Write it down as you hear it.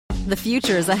The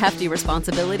future is a hefty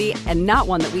responsibility and not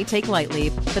one that we take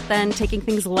lightly. But then taking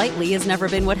things lightly has never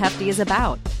been what Hefty is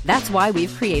about. That's why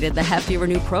we've created the Hefty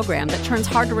Renew program that turns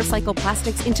hard to recycle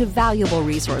plastics into valuable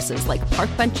resources like park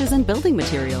benches and building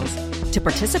materials. To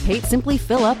participate, simply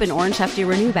fill up an orange Hefty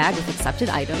Renew bag with accepted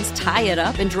items, tie it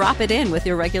up, and drop it in with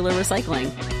your regular recycling.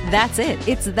 That's it.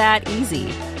 It's that easy.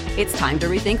 It's time to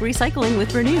rethink recycling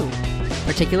with Renew.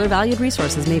 Particular valued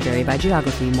resources may vary by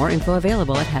geography. More info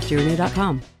available at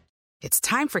heftyrenew.com. It's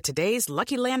time for today's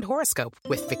Lucky Land horoscope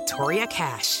with Victoria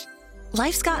Cash.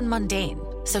 Life's gotten mundane,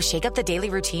 so shake up the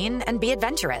daily routine and be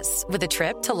adventurous with a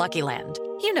trip to Lucky Land.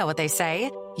 You know what they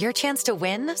say, your chance to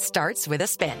win starts with a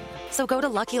spin. So go to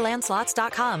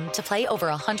LuckyLandSlots.com to play over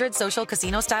 100 social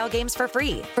casino-style games for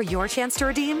free for your chance to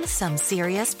redeem some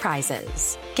serious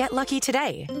prizes. Get lucky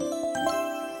today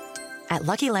at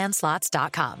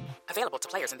LuckyLandSlots.com. Available to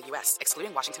players in the U.S.,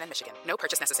 excluding Washington and Michigan. No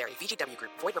purchase necessary. VGW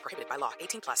Group. Void where prohibited by law.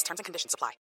 18+. Terms and conditions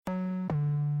apply.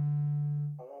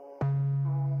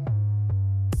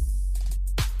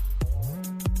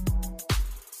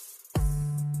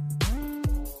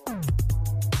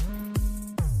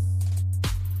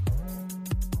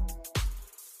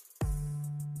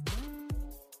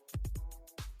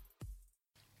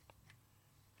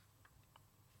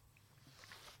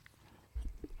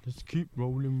 Let's keep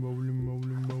rolling.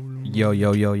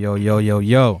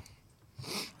 Yo.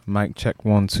 Mic check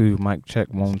 1 2. Mic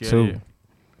check 1 2.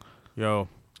 Yo.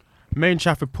 Main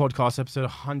Traffic Podcast, episode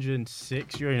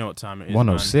 106. You already know what time it is.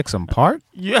 106 and part?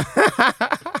 Yeah.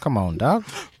 Come on, dog.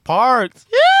 Parts.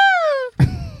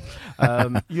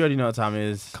 Yeah. You already know what time it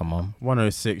is. Come on.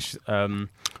 106.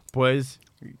 Boys,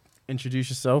 introduce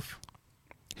yourself.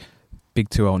 Big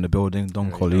 2 on the building.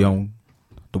 Don Corleone.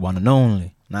 The one and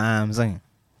only. Nah, I'm saying.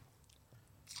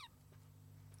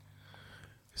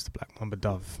 It's the Black Mamba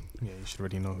Dove. Yeah, you should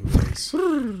already know who it is.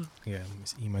 Yeah,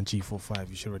 it's E-Man G45.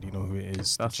 You should already know who it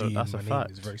is. That's the G a in my fact.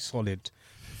 name is very solid.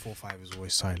 45 is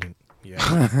always silent.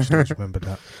 Yeah, you should always remember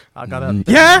that. I got that.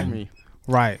 Yeah?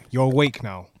 Right, you're awake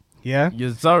now. Yeah?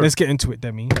 Yes, sir. Let's get into it,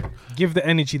 Demi. Give the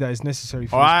energy that is necessary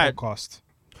for Alright. this podcast.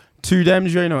 Two Dems,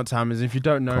 you already know what time it is. If you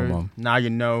don't Come know, on. now you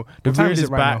know. The What time Veered is is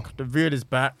it right back. now? The Veered is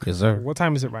back. Yes, sir. What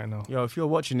time is it right now? Yo, if you're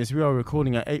watching this, we are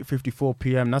recording at 8:54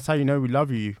 p.m. That's how you know we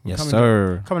love you. Yes, Coming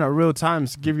sir. Coming at real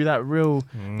times to give you that real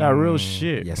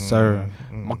shit. Yes, sir.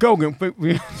 My girl getting think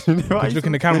we. Look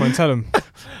in the camera and tell him.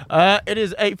 It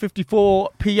is 8:54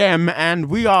 p.m. and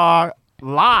we are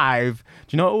live.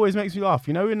 Do you know what always makes me laugh?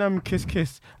 You know in Kiss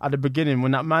Kiss at the beginning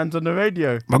when that man's on the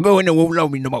radio. My girl in the won't love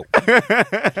me no more.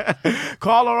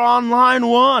 Caller on line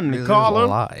 1. Caller.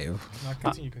 Live.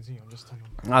 Continue. I'm just telling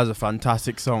you. That was a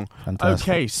fantastic song. Fantastic.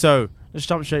 Okay, so let's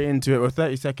jump straight into it. We're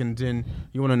 30 seconds in.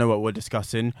 You want to know what we're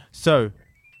discussing. So,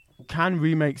 can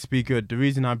remakes be good? The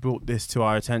reason I brought this to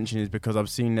our attention is because I've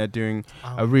seen they're doing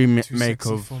a remake Too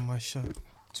sexy of... for my shirt.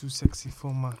 Too sexy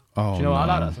for my... Oh, Do you know what? I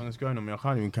no. like that song. It's going on me. I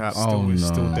can't even cap. Oh, no.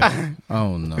 Still dead.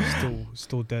 Oh, no.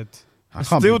 Still dead. I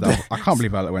can't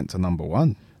believe that went to number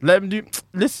 1. Let them do...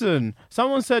 Listen,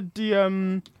 someone said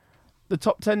the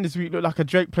top 10 this week looked like a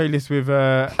Drake playlist with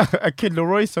a Kid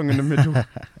Laroi song in the middle.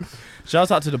 Shouts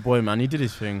out to the boy, man. He did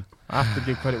his thing. I have to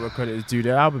give credit where credit is due.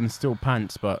 The album's still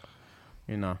pants, but,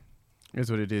 you know, it is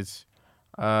what it is.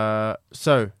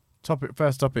 So,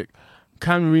 first topic.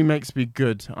 Can remakes be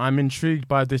good? I'm intrigued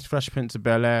by this Fresh Prince of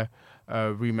Bel-Air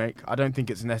remake. I don't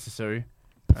think it's necessary,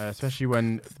 especially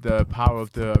when the power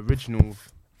of the original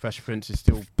Fresh Prince is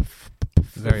still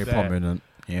Very there. prominent.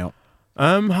 Yeah.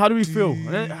 How do we feel?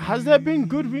 Has there been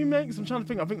good remakes? I'm trying to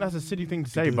think. I think that's a silly thing to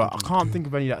say, but I can't think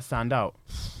of any that stand out.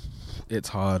 It's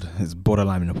hard. It's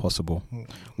borderline impossible.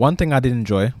 One thing I did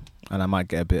enjoy, and I might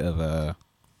get a bit of a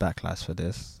backlash for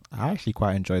this, I actually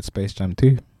quite enjoyed Space Jam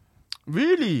 2.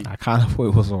 Really? I kind of thought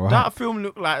it was alright. That film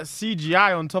looked like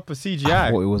CGI on top of CGI.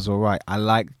 I thought it was alright. I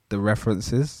liked the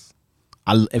references.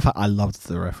 In fact, I loved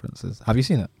the references. Have you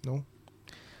seen it? No.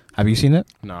 Have you seen it?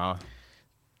 Nah.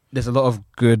 There's a lot of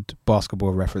good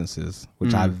basketball references,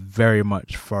 which I very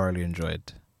much thoroughly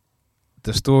enjoyed.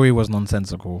 The story was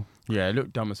nonsensical. Yeah, it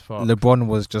looked dumb as fuck. LeBron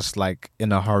was just like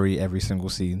in a hurry every single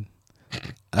scene.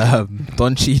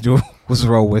 Don Cheadle's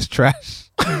role was trash.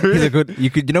 He's a good. You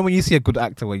know when you see a good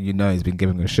actor when you know he's been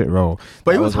given a shit role.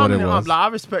 But that he was what humming it up. Like, I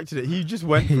respected it. He just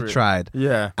went for He it. tried.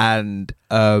 Yeah. And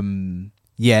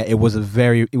yeah, it was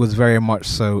very much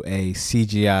so a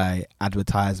CGI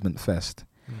advertisement fest.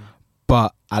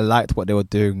 But I liked what they were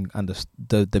doing and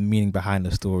the meaning behind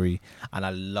the story, and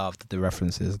I loved the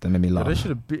references. They made me laugh. They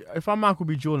should have. If I'm Michael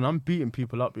B. Jordan, I'm beating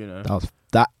people up. You know.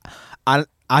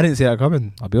 I didn't see that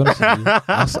coming. I'll be honest with you.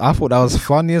 I thought that was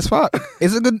funny as fuck.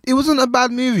 It wasn't a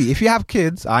bad movie. If you have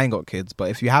kids, I ain't got kids, but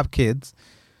if you have kids,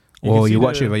 or see you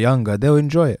watch the- it with a younger, they'll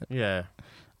enjoy it. Yeah.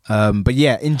 But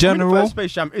yeah, in I mean, general, the first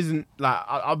Space Jam isn't like.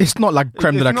 it's not like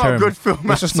creme de la it's not a creme. good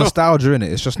film. It's just at all. nostalgia, in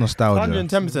it. It's just nostalgia.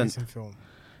 110%. Amazing film.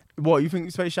 What, you think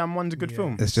Space Jam 1's a good Yeah.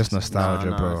 film? It's just nostalgia,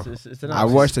 Nah, bro. it's an I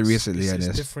absolute- watched it recently, It's and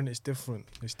it's. different. It's different.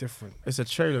 It's different. It's a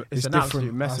trailer. It's an different.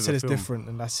 absolute mess I of said a it's film. different,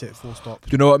 and that's it. Full stop. Do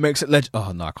you know what makes it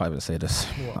Oh no, I can't even say this.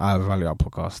 What? I value our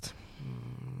podcast.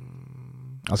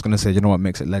 I was gonna say, you know what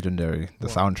makes it legendary? The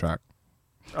What? soundtrack.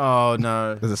 Oh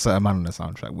no. There's a certain man on the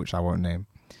soundtrack, which I won't name,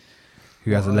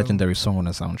 who has a What, legendary song on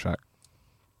the soundtrack,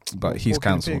 but he's Porky the Pig?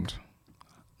 cancelled.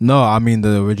 No, I mean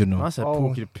the original. I said Oh.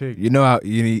 Porky the Pig. You know how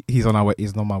he's on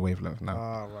He's on my wavelength now.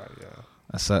 Ah, right, yeah.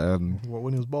 A certain, What,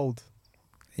 when he was bold?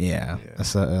 yeah, Yeah. a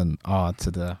certain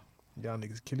to the. Y'all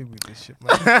niggas killing me with this shit,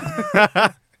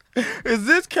 man. Is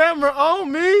this camera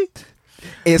on me?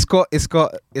 It's got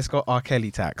R. Kelly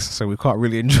tax, so we can't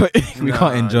really enjoy it. We Nah,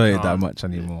 can't enjoy it that can't. much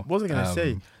anymore. What was I gonna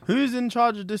say? Who's in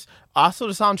charge of this? I saw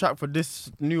the soundtrack for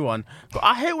this new one, but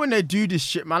I hate when they do this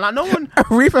shit, man. Like no one.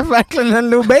 Aretha Franklin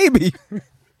and Lil Baby.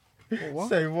 What?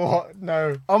 Say what?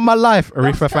 No. On my life, That's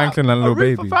Aretha cap. Franklin and Lil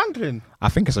Aretha Baby. Franklin. I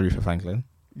think it's Aretha Franklin.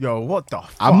 Yo, what the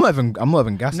fuck? I'm not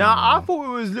even guessing. Nah, I man. thought it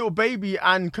was Little Baby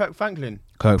and Kirk Franklin.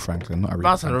 Kirk Franklin, not Aretha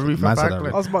That's not Franklin. Aretha Man said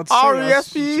Franklin. I was about to say.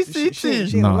 R-E-S-P-E-C-T. she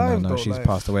ain't No, alive, no, though, she's like,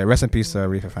 passed away. Rest in peace to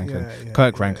Aretha Franklin. Yeah,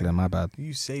 Kirk yeah. Franklin, my bad.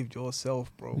 You saved yourself,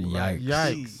 bro. Yikes.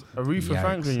 Yikes. Aretha Yikes.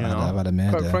 Franklin, you I've know. had a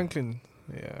mare Kirk there. Franklin.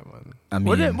 Yeah, man. I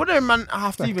mean, What do man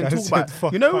have to even Guy talk said, about?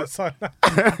 "Fuck You know, my son."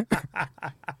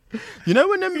 you know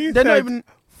when them, He they're not said- even.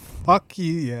 Fuck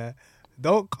you, yeah.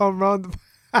 Don't come round.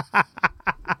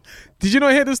 Did you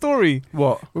not hear the story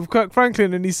What? with Kirk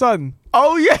Franklin and his son?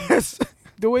 Oh yes.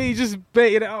 The way he just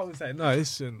baited it out. It's like, no,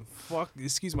 listen, fuck,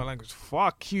 excuse my language.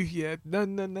 Fuck you, yeah. No,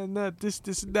 this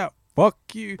and that. Fuck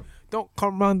you. Don't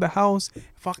come round the house.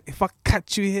 If I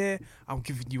catch you here, I'm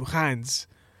giving you hands.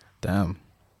 damn.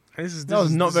 And this is That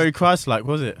was not very Christ-like,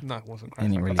 was it? No, it wasn't.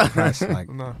 Ain't Christ. really Christ like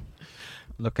No.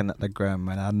 looking at the gram,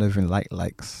 man. I don't even like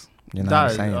likes. You know That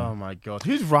what is- I'm saying? oh my god,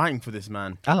 who's writing for this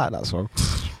man? I like that song.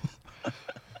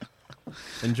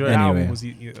 Enjoy The it. Anyway.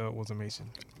 album was amazing.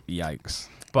 Yikes.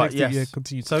 But Next, yes. yeah,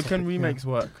 continue to So topic, can yeah. remakes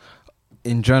work?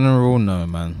 In general, no,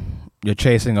 man. You're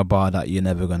chasing a bar that you're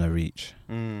never gonna reach,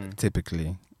 Mm.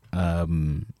 typically.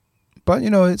 But you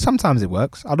know, sometimes it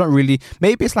works. I don't really.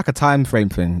 Maybe it's like a time frame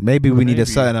thing. Maybe we need a Maybe.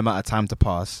 certain amount of time to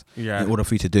pass Yeah. in order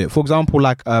for you to do it. For example,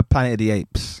 like Planet of the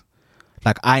Apes.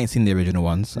 Like I ain't seen the original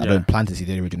ones. I Yeah. don't plan to see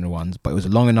the original ones, but it was a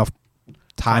long enough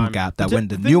time Time. gap that The when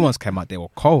the thing- new ones came out, they were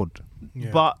cold.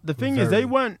 Yeah. But the thing is, they Very.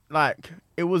 weren't like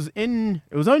it was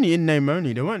only in name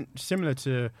only. They weren't similar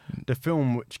to the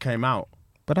film which came out.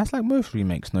 But that's like most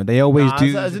remakes, no? They always Nah,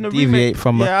 do as in a deviate remake-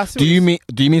 from. yeah, I see Do what you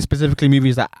you- mean specifically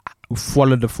movies that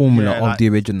follow the formula Yeah, of like- the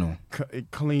original?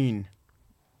 Clean.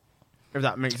 If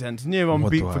that makes sense. Near on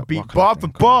What beat do I- for beat, what can I bar for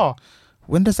think of? bar.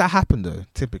 When does that happen though?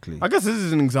 Typically, I guess this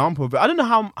is an example, but I don't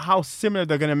know how similar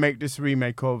they're going to make this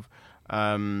remake of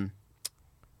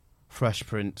Fresh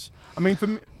Prince. I mean, for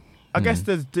me, I guess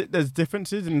there's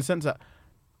differences in the sense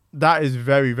that is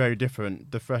very, very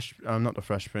different. The not the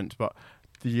Fresh Prince, but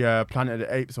the Planet of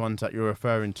the Apes ones that you're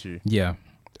referring to. yeah.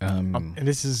 And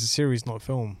this is a series, not a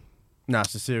film. Nah,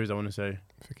 it's a series. I want to say.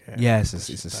 Forget it. Yeah, it's That's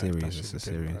a just- series. that's It's just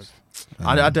a bit series.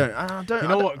 bad. I don't. You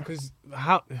know what?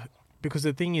 Because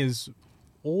the thing is,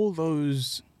 all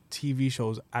those TV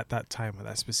shows at that time, at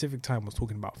that specific time, was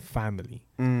talking about family.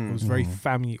 It was very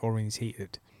family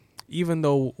orientated. Even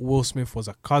though Will Smith was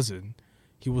a cousin,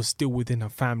 he was still within a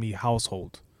family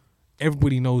household.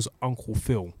 Everybody knows Uncle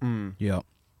Phil. Yep.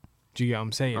 Do you get what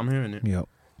I'm saying? I'm hearing it. Yep.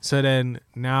 So then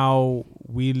now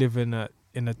we live in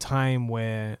a time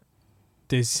where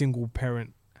there's single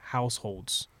parent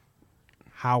households.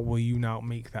 How will you now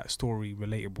make that story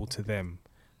relatable to them?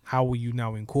 How will you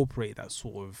now incorporate that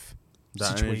sort of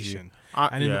That situation?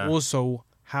 energy. And then Yeah. also,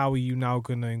 how are you now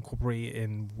going to incorporate it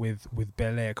in with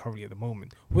Bel Air currently at the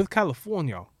moment? With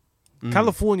California.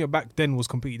 California back then was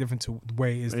completely different to where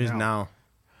it is It is now. now.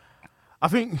 I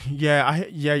think, yeah,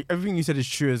 everything you said is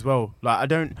true as well.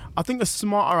 Like, I think a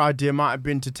smarter idea might have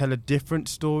been to tell a different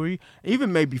story,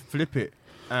 even maybe flip it.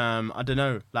 I don't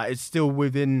know. Like, it's still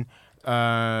within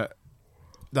that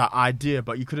idea,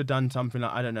 but you could have done something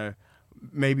like, I don't know,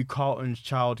 maybe Carlton's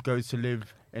child goes to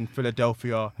live in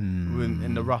Philadelphia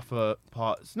in the rougher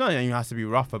parts. No, it has to be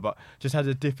rougher, but just has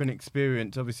a different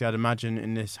experience. Obviously, I'd imagine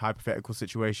in this hypothetical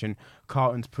situation,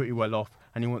 Carlton's pretty well off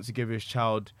and he wants to give his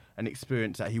child an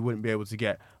experience that he wouldn't be able to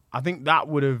get. I think that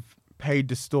would have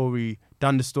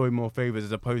done the story more favors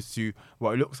as opposed to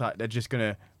what it looks like they're just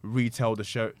going to retell the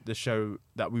show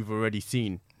that we've already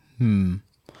seen.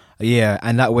 Yeah,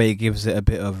 and that way it gives it a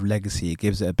bit of legacy. It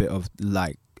gives it a bit of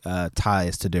like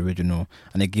ties to the original,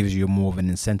 and it gives you more of an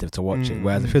incentive to watch it.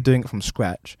 Whereas if you're doing it from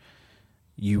scratch,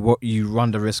 you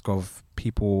run the risk of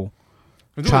people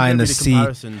trying to see.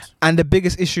 And the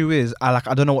biggest issue is, I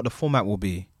don't know what the format will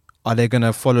be. Are they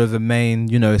gonna follow the main,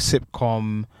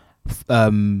 sitcom,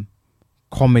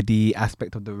 comedy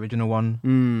aspect of the original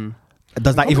one?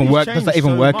 Does that even work? Does that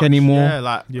even work anymore?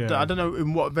 I don't know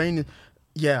in what vein.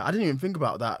 Yeah, I didn't even think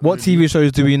about that. What TV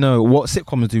shows do we know? What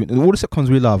sitcoms do we? All the sitcoms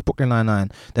we love, Brooklyn Nine-Nine,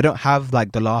 they don't have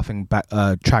like the laughing back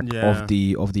track of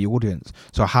the audience.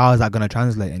 So how is that going to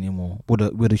translate anymore?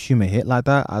 Would a humor hit like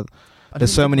that?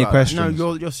 There's so many questions.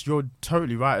 No, you're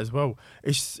totally right as well.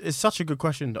 It's such a good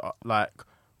question. Like,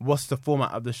 what's the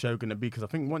format of the show going to be? Because I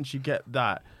think once you get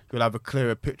that, you'll have a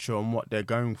clearer picture on what they're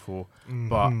going for.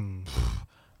 But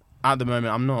at the moment,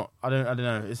 I don't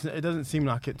know. It doesn't seem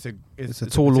like it's a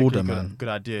tall order, man. Good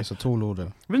idea. It's a tall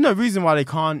order. There's no reason why they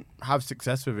can't have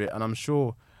success with it, and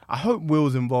I hope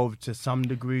Will's involved to some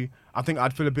degree. I think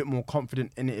I'd feel a bit more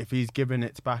confident in it if he's given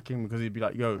its backing, because he'd be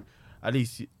like, yo, at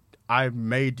least I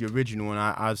made the original and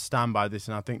I stand by this,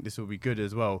 and I think this will be good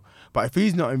as well. But if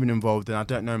he's not even involved, then I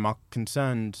don't know, my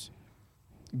concerns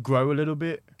grow a little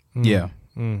bit. Yeah.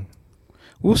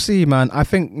 We'll see, man. I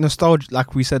think nostalgia,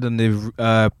 like we said in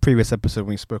the previous episode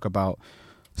when we spoke about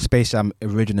Space Jam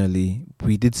originally,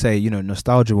 we did say,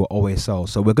 nostalgia will always sell.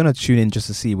 So we're going to tune in just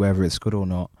to see whether it's good or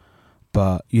not.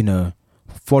 But,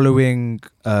 following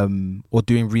or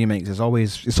doing remakes it's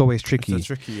always tricky. It's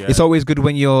tricky, yeah. It's always good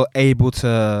when you're able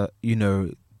to,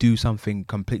 do something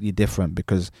completely different,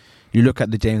 because you look at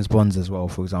the James Bonds as well,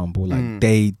 for example. Like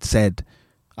they said,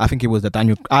 I think it was the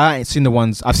Daniel. I ain't seen the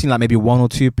ones. I've seen like maybe one or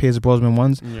two Pierce Brosnan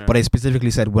ones, but they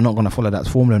specifically said we're not going to follow that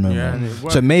formula no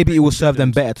more. So maybe it will serve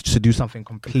them better to do something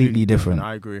completely different.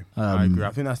 I agree. I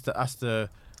think that's the.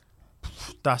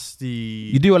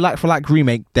 You do a like for like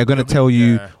remake, they're going to tell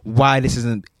you why this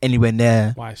isn't anywhere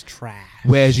near. Why it's trash.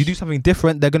 Whereas you do something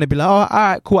different, they're going to be like, oh, all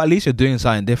right, cool. At least you're doing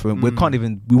something different. We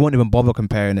won't even bother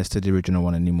comparing this to the original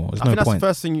one anymore. There's no point. That's the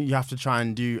first thing you have to try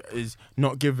and do is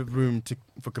not give room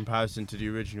for comparison to the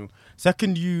original.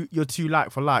 Second, you're too like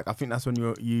for like. I think that's when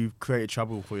you've created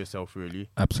trouble for yourself, really.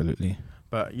 Absolutely.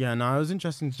 But yeah, no, it was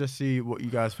interesting to just see what you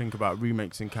guys think about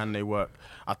remakes and can they work.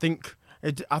 I think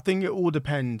it all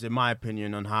depends, in my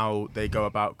opinion, on how they go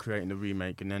about creating the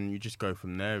remake, and then you just go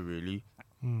from there, really.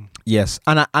 Yes,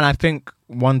 and I think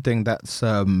one thing that's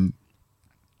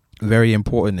very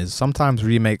important is sometimes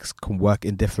remakes can work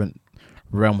in different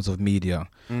realms of media.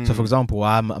 So, for example,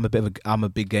 I'm a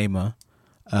big gamer,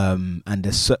 and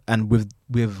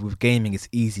with gaming it's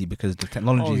easy because the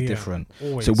technology is different.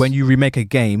 Always. So when you remake a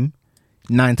game,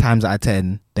 9 times out of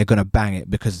 10 they're gonna bang it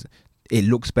because it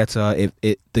looks better.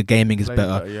 The gaming is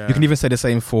better. Yeah. You can even say the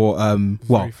same for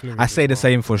I say the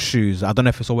same for shoes. I don't know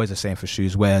if it's always the same for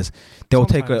shoes. Whereas they'll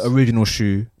take an original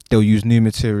shoe, they'll use new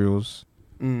materials,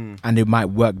 and it might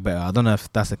work better. I don't know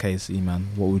if that's the case, E-Man.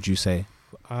 What would you say?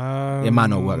 It might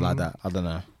not work like that. I don't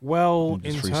know. Well,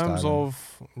 in terms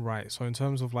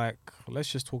of like,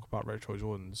 let's just talk about retro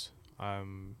Jordans.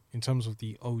 In terms of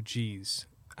the OGs,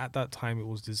 at that time it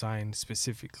was designed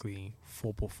specifically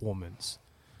for performance.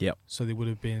 Yep. So there would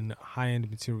have been high-end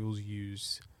materials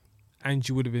used, and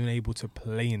you would have been able to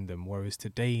play in them. Whereas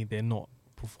today they're not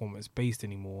performance-based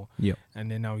anymore. Yep.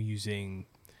 And they're now using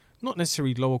not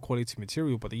necessarily lower quality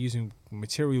material, but they're using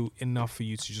material enough for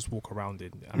you to just walk around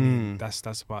it. I mean, that's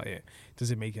about it.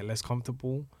 Does it make it less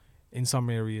comfortable? In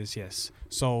some areas, yes.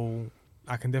 So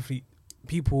I can definitely.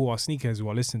 People who are sneakers who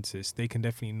are listening to this, they can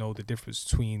definitely know the difference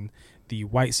between the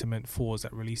white cement 4s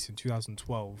that released in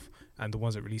 2012 and the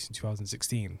ones that released in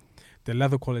 2016. The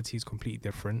leather quality is completely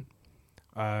different.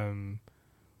 One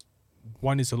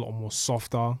is a lot more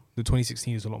softer. The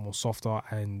 2016 is a lot more softer,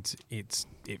 and it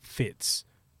fits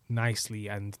nicely,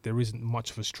 and there isn't much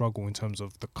of a struggle in terms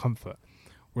of the comfort.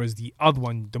 Whereas the other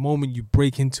one, the moment you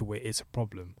break into it, it's a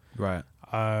problem. Right.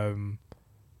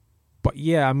 But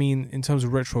yeah, I mean, in terms of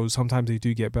retros, sometimes they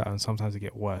do get better and sometimes they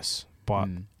get worse. But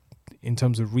in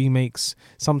terms of remakes,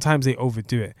 sometimes they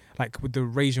overdo it. Like with the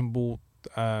Raging Bull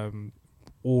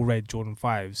all red Jordan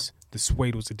 5s, the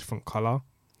suede was a different colour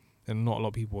and not a lot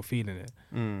of people were feeling it.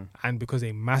 And because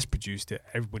they mass produced it,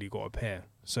 everybody got a pair.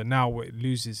 So now it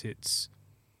loses its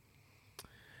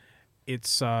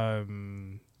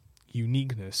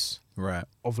uniqueness, right,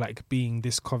 of like being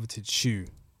this coveted shoe,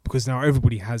 because now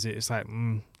everybody has it. It's like,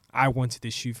 I wanted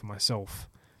this shoe for myself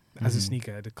as a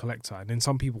sneakerhead, a collector. And then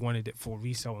some people wanted it for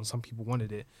resale and some people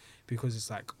wanted it because it's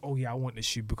like, oh yeah, I want this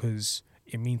shoe because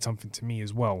it means something to me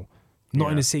as well.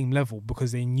 Not in the same level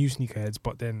because they new sneakerheads,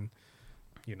 but then,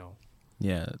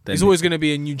 Yeah, It's always going to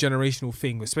be a new generational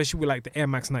thing, especially with like the Air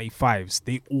Max 95s.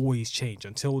 They always change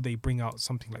until they bring out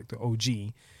something like the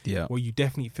OG, where you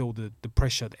definitely feel the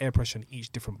pressure, the air pressure in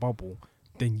each different bubble.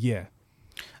 Then yeah.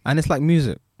 And it's like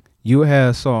music. You'll hear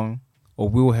a song, or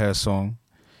we'll hear a song,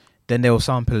 then they'll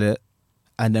sample it,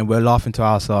 and then we're laughing to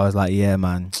ourselves like, yeah,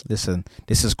 man, listen,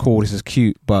 this is cool, this is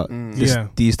cute, but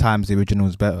these times the original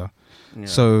is better. Yeah.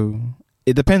 So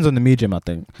it depends on the medium, I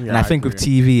think. Yeah, and I think with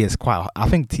TV is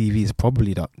TV is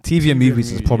probably TV and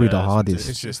movies is probably the hardest.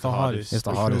 It's just the hardest. It's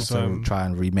the hardest to try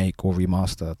and remake or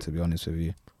remaster, to be honest with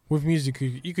you. With music,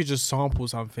 you could just sample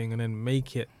something and then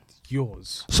make it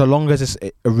yours. So long as it's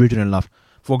original enough.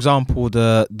 For example,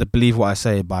 the Believe What I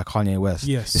Say by Kanye West.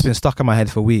 Yes. It's been stuck in my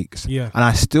head for weeks. Yeah. And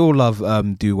I still love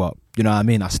Doo Wop. You know what I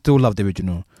mean? I still love the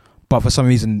original. But for some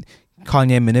reason,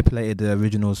 Kanye manipulated the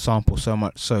original sample so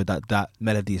much so that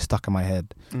melody is stuck in my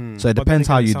head. So it depends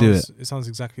how you do it. It sounds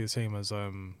exactly the same as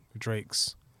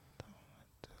Drake's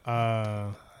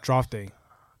Draft Day.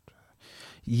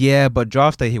 Yeah, but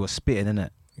Draft Day he was spitting,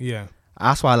 innit? Yeah.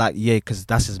 That's why I like because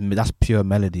that's pure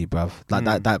melody, bruv.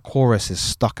 Like that chorus is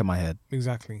stuck in my head.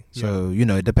 Exactly. So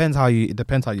it depends how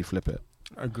you flip it.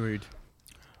 Agreed.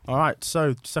 All right.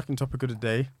 So second topic of the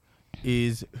day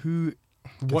is who.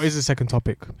 What is the second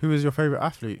topic? Who is your favorite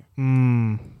athlete?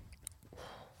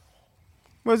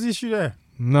 Where's the issue there?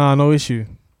 Nah, no issue.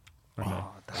 Okay.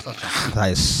 That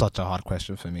is such a hard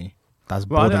question for me. That's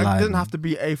well, borderline. it doesn't have to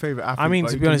be a favorite athlete. I mean,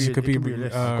 to be honest, it could be a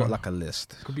list. I've got like a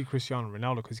list. Could be Cristiano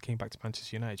Ronaldo because he came back to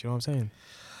Manchester United. You know what I'm saying?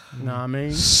 Nah, I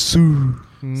mean, Sue.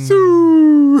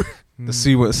 The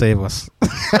Sue won't save us.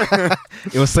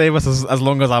 It will save us as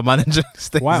long as our manager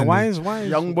stays. Why is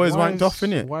young boys wanked off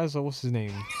in it? Why is what's his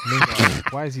name?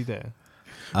 Lingard. Why is he there?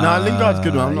 Nah, Lingard's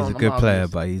good. He's a good player,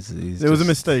 but he's it was a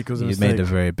mistake. He made a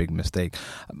very big mistake.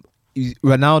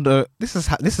 Ronaldo. This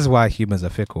is why humans are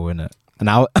fickle, innit? And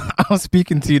I was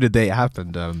speaking to you the day it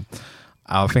happened.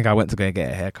 I think I went to go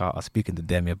get a haircut. I was speaking to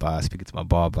Demi about it. I was speaking to my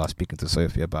barber. I was speaking to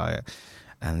Sophie about it.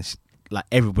 And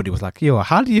everybody was like, yo,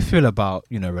 how do you feel about,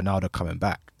 Ronaldo coming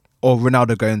back? Or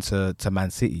Ronaldo going to Man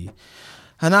City?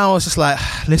 And I was just like,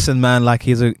 listen, man, like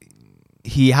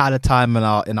he had a time in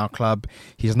our club.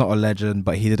 He's not a legend,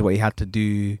 but he did what he had to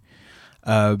do.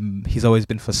 He's always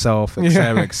been for self,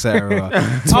 etc.,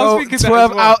 etc.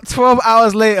 12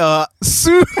 hours later,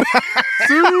 Sue.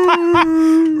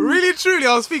 Really, truly,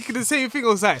 I was thinking the same thing. I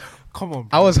was like, come on,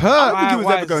 bro. I was hurt. I don't think he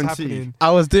was ever going to see. I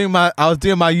was doing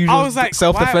my usual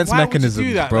self-defense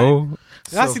mechanism, bro. Like,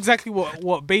 that's exactly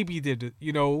what Baby did,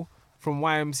 from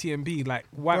YMCMB. Like,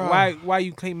 why are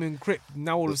you claiming Crip?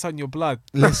 Now all of a sudden you're blood.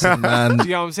 Listen, man. Do you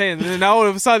know what I'm saying? And then now all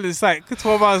of a sudden it's like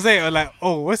 12 hours later, like,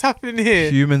 oh, what's happening here?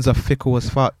 Humans are fickle as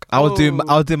fuck. I was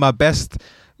doing my best.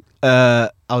 I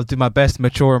was doing my best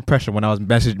mature impression when I was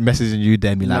messaging you,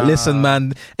 Demi. Like, listen,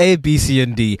 man, A, B, C,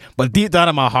 and D. But deep down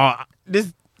in my heart,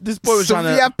 this boy was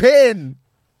trying to pin.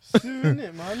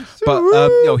 It, man.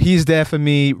 But he's there for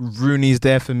me. Rooney's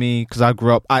there for me because I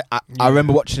grew up. I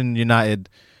remember watching United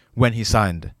when he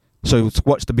signed. So to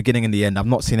watch the beginning and the end. I've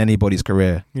not seen anybody's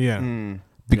career. Yeah.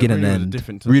 Beginning and end.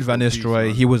 Ruud van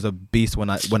Nistelrooy, he was a beast when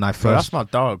I first that's my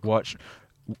dog. watched.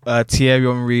 Thierry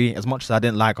Henry, as much as I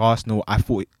didn't like Arsenal, I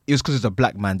thought it was because he's a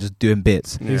black man just doing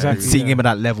bits. Yeah, exactly. Seeing him at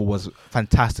that level was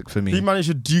fantastic for me. He managed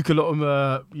to duke a lot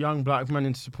of young black men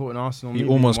into supporting Arsenal. He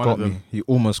almost got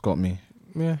me.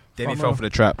 Yeah. Then he fell for the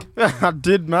trap. I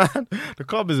did, man. The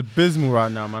club is abysmal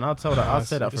right now, man. I'll tell that. I'll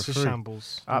say that for it's free. a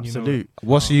shambles. Absolute.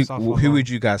 Who would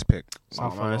you guys pick? Oh,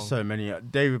 man, there's so many.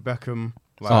 David Beckham.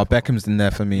 Beckham's in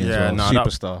there for me as well.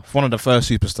 Superstar. One of the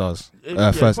first superstars.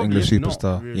 First English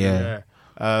superstar. Really, yeah.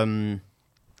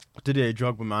 Didier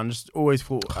Drogba, man. Just always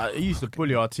thought he used to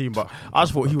bully our team, but I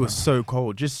just thought he was so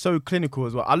cold, just so clinical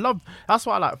as well. That's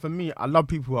why I like. For me, I love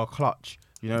people who are clutch.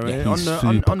 On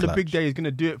the big day, he's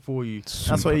gonna do it for you.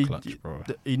 That's why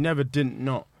he never didn't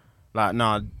not. Like,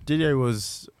 nah, Didier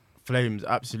was flames,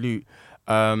 absolute.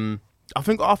 I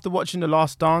think after watching The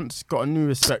Last Dance, got a new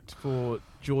respect for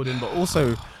Jordan, but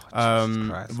also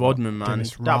Rodman, man.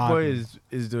 That boy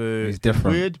is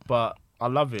different, weird, but I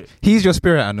love it. He's your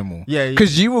spirit animal. Yeah.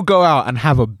 Because you will go out and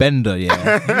have a bender,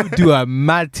 yeah. You do a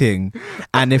mad thing.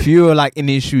 And if you were like in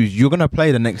his shoes, you're gonna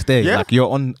play the next day. Yeah. Like you're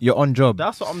on job.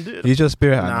 That's what I'm doing. He's your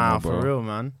spirit animal. Nah, bro. for real,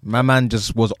 man. My man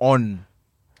just was on.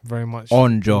 Very much.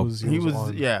 On job. He was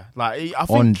on. Yeah. Like, I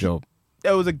think on job.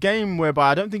 There was a game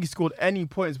whereby I don't think he scored any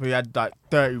points, but he had like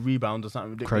 30 rebounds or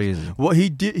something ridiculous. Crazy. What he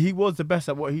did, he was the best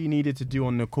at what he needed to do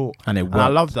on the court. And it worked. I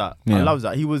love that. Yeah. I love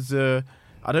that. He was, I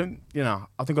think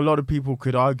a lot of people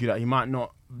could argue that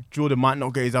Jordan might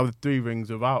not get his other 3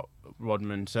 rings without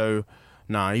Rodman. So,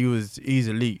 he's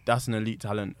elite. That's an elite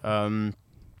talent.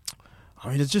 I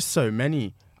mean, there's just so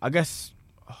many. I guess.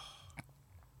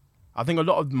 I think a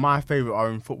lot of my favourite are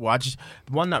in football. The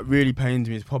one that really pains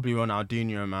me is probably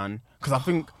Ronaldinho, man. Because I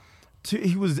think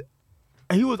he was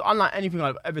unlike anything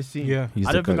I've ever seen. Yeah.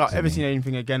 I don't think I've ever seen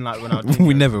anything again like Ronaldinho.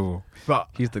 We never will. But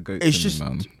He's the goat. it's to me, just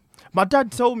man. my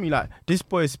dad told me like this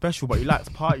boy is special, but he likes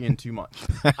partying too much,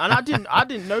 and I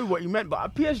didn't know what he meant. But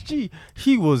at PSG,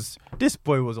 this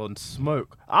boy was on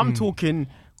smoke. I'm talking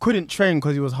couldn't train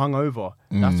because he was hungover.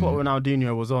 That's what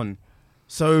Ronaldinho was on.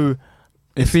 So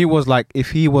If he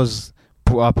was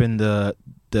brought up in the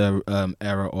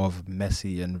era of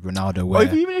Messi and Ronaldo, where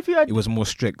even if he had, it was more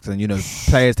strict and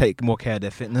players take more care of their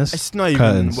fitness. it's not even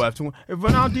Curtains. worth talking. If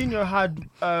Ronaldinho had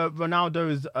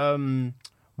Ronaldo's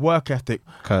work ethic,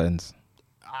 Curtains.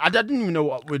 I didn't even know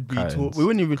what would be Curtains. talk. We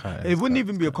wouldn't even. Curtains, It wouldn't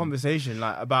even be a curtains. conversation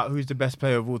like about who's the best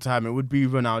player of all time. It would be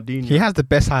Ronaldinho. He has the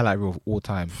best highlight reel of all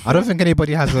time. I don't think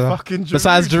anybody has a Fucking Giroud.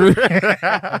 besides Giroud.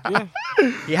 Yeah.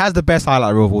 He has the best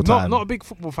highlight reel of all time. Not a big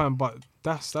football fan, but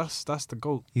that's the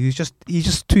GOAT. He's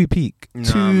just too peak. Nah,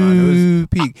 Too man,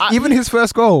 peak. Even his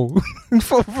first goal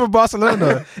for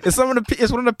Barcelona, it's one of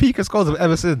the peakest goals I've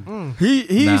ever seen. He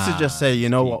used to Nah, just say, you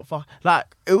know what, fuck. Like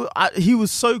he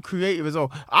was so creative as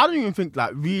well. I don't even think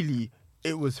like really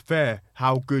it was fair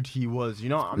how good he was. You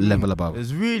know what I mean? Level above.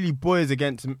 There's really boys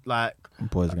against him. Like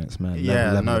Boys against men.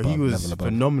 yeah, level no, above, he was level above.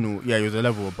 phenomenal. Yeah, he was a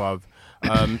level above.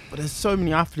 But there's so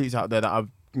many athletes out there that I've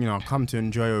come to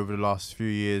enjoy over the last few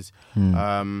years.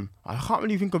 I can't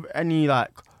really think of any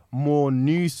like more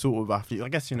new sort of athletes. I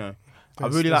guess I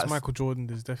really There's like Michael Jordan.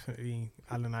 There's definitely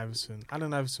Allen Iverson.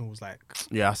 Allen Iverson was like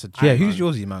Yeah, that's a Yeah, man. who's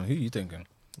yours, man? Who are you thinking?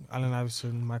 Allen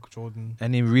Iverson, Michael Jordan.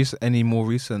 Any more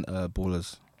recent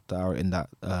ballers that are in that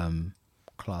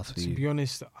class for To you? be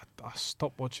honest, I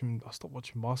stopped watching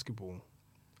basketball.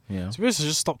 Yeah. To be honest, I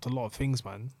just stopped a lot of things,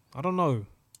 man. I don't know.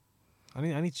 I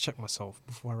need to check myself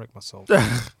before I wreck myself.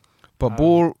 But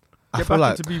ball, I Get feel back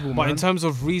like into people, But man. in terms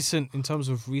of recent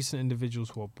individuals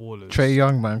who are ballers, Trey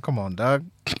Young, man, come on, dog.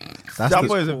 that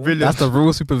boy is a villain. That's the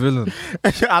real super villain.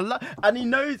 And he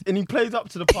knows, and he plays up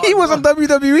to the part. He was on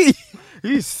WWE.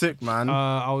 He's sick, man.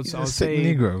 I would He's a say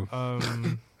sick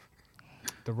Negro.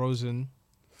 DeRozan,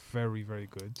 very very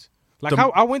good. Like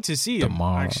Dem- I went to see him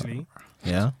DeMar. actually.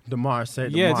 Yeah. DeMar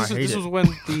said, Yeah, DeMar this was when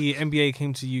the NBA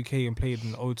came to UK and played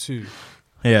in 02,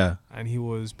 Yeah. and he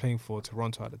was playing for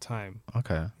Toronto at the time.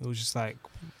 Okay. It was just like,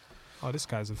 oh, this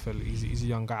guy's a fella. He's a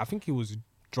young guy. I think he was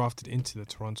drafted into the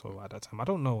Toronto at that time. I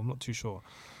don't know. I'm not too sure.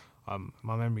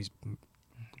 My memory's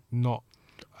not.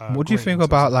 What do you great think in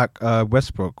about terms like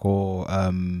Westbrook or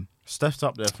Steph's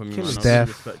up there for me, Killers. man. I Steph.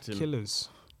 really respect of him. killers?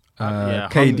 Yeah,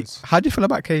 KD? hundreds. How do you feel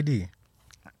about KD?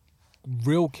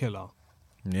 Real killer.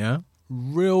 Yeah.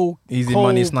 Real Easy cold,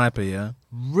 money sniper. Yeah.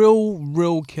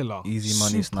 Real killer. Easy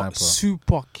money sniper.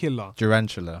 Super killer.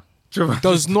 Durantula.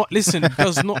 Does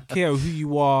not care who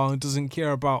you are. Doesn't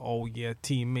care about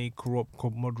teammate,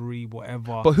 camaraderie,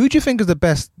 whatever. But who do you think is the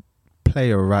best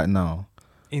player right now?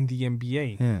 in the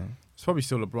NBA, Yeah. It's probably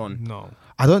still LeBron. no.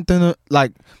 I don't know.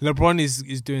 Like, LeBron is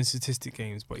doing statistic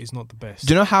games, but he's not the best.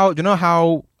 do you know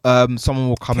how someone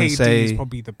will come and KD say, is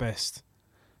probably the best.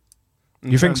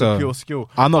 In You think terms of so? Pure skill.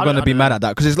 I'm not going to be I mad don't at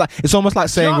that, because it's almost like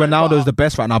saying know, Ronaldo's but- the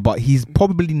best right now, but he's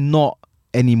probably not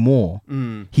anymore.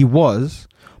 know. He was,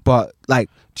 but like,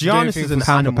 Giannis think is an pound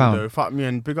for animal pound. though. Fuck me,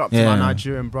 and big up to Yeah. my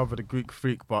Nigerian brother, the Greek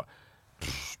freak. But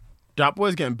that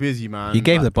boy's getting busy, man. he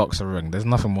gave the Like, boxer a ring. There's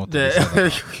nothing more to be Yeah. said about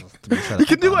that. To be said he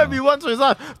can do about whatever that. he wants with his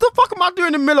life. What the fuck am I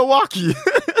doing in Milwaukee?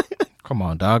 Come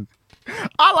on, dog.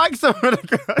 I like some of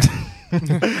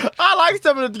the I like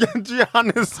some of the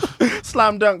Giannis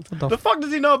slam dunk. The fuck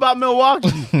does he know about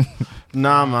Milwaukee?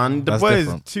 Nah, man. The That's boy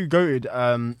different. is too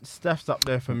goated. Steph's up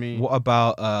there for me. What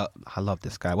about I love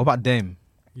this guy. What about Dame?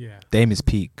 Yeah, Dame is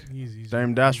peak. he's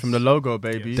Dame Dash from the logo,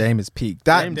 baby. Dame is peak.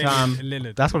 That Dame Dame time.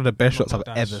 Lillard. that's one of the best Not shots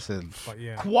I've Dash, ever seen. But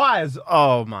yeah, Kawhi is,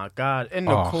 oh my god, in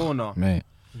the corner. mate.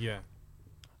 yeah.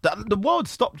 The world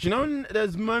stopped. You know, when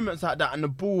there's moments like that and the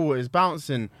ball is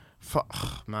bouncing.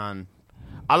 Man,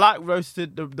 I like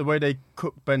roasted the way they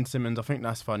cook Ben Simmons. I think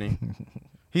that's funny.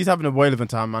 He's having a whale of a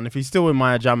time, man. If he's still in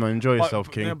Maya Jama, enjoy yourself,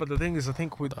 King. Yeah, but the thing is, I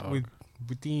think with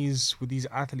these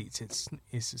athletes, it's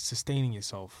sustaining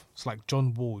yourself. It's like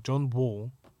John Wall. John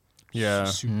Wall, Yeah.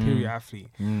 superior athlete.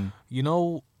 Mm. You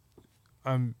know,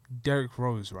 Derrick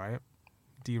Rose, right?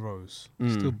 D Rose.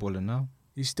 Still balling now.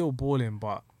 He's still balling,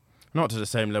 but Not to the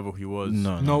same level he was.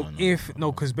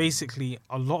 because basically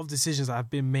a lot of decisions that have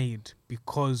been made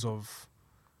because of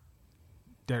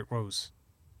Derrick Rose,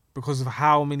 because of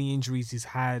how many injuries he's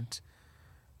had,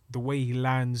 the way he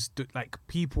lands. Like,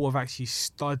 people have actually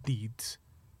studied,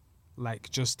 like,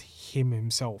 just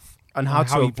himself. and how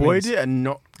to he avoid plays. it and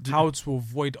not. How to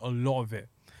avoid a lot of it.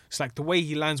 It's like the way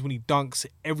he lands when he dunks,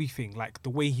 everything. Like the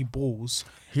way he balls.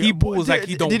 He balls like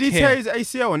he don't care. Did he tear his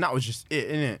ACL and that was just it,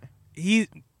 innit? He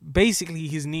basically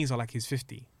his knees are like his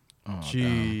 50. Oh,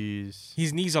 Jeez.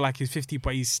 His knees are like his 50,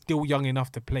 but he's still young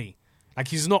enough to play. Like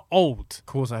he's not old. Of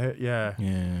course, I heard. Yeah.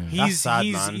 Yeah. He's sad,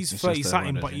 man. he's It's 30 just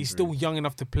something, one but of he's those still young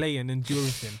enough to play and endure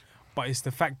everything. But it's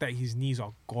the fact that his knees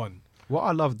are gone. What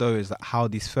I love though is that how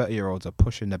these 30-year-olds are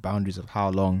pushing the boundaries of how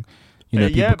long, people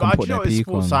yeah, can but put you know, their it's peak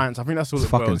sports on. science. I think that's all It's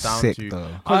it fucking boils down sick to.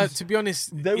 though. To be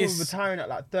honest, They were it's- retiring at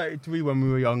like 33 when we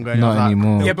were younger. and Not it was like,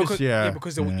 anymore. they yeah, were just-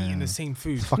 because they were eating the same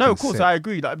food. Fucking No, of course, sick. I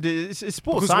agree. Like, it's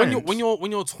sports Because science. when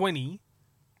you're 20 you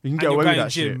can and get you're away with going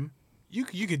that gym,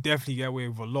 shit. you could definitely get away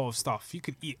with a lot of stuff. You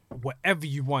could eat whatever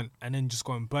you want and then just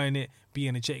go and burn it, be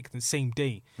energetic the same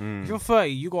day. If you're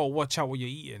 30, you gotta watch out what you're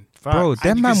eating. Bro, And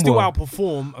them you man can still were.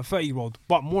 outperform a 30-year-old.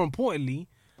 But more importantly,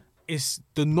 it's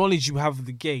the knowledge you have of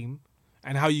the game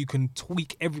and how you can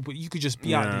tweak everybody. You could just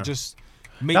be out there, Yeah. just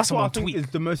make That's what I someone think tweak.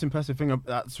 is the most impressive thing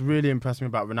that's really impressed me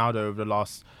about Ronaldo over the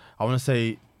last, I want to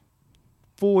say,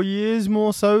 4 years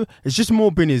more so. It's just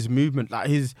more been his movement. Like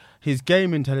his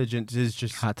game intelligence is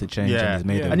just Had to change Yeah. and he's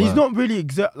made Yeah. it and he's work. not really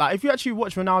like if you actually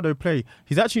watch Ronaldo play,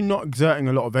 he's actually not exerting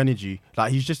a lot of energy.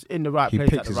 Like he's just in the right He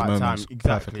place picks at the his right time. moments Exactly.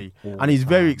 perfectly all And he's the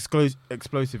very time.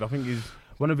 explosive. I think he's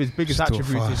one of his biggest Still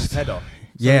attributes is his fast. header. So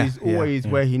Yeah, he's yeah, always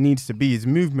yeah. where he needs to be. His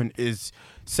movement is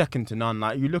second to none.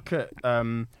 Like you look at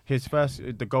his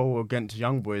the goal against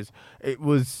Young Boys, he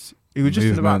was just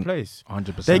in the right Movement. place.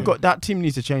 100%. They got that team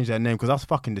needs to change their name because that's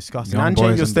fucking disgusting. young And boys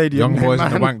change your and- stadium. Young boys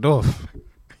and the man. Wankdorf.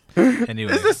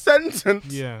 Anyway. It's a sentence.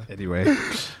 yeah. Anyway.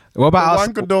 What about us?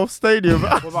 Wankdorf Stadium.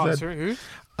 What about sorry,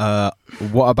 who?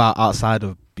 What about outside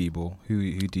of Beeble?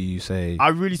 Who do you say? I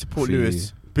really support For you.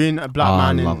 Lewis. Being a black Oh,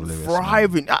 I man love and Lewis,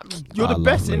 thriving. You're I the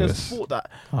best love in a Lewis. sport that,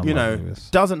 I you love know, Lewis.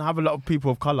 doesn't have a lot of people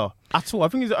of colour at all. I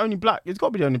think he's the only black. He's got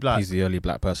to be the only black. He's the only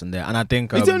black person there, and I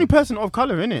think He's the only person of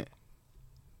colour, innit?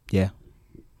 Yeah,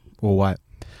 all white.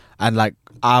 And like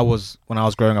when I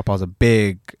was growing up, I was a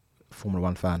big Formula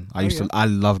One fan. I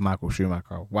love Michael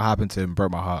Schumacher. What happened to him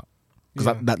broke my heart because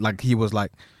Yeah. that like he was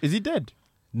like, Is he dead?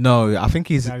 no, I think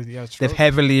he's. Yeah, They've stroke.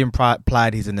 heavily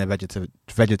implied he's in a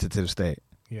vegetative state.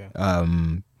 Yeah.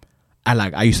 And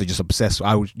like I used to just obsess.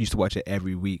 Used to watch it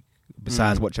every week.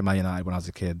 Besides watching Man United when I was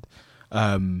a kid,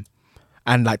 and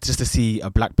like just to see a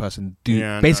black person do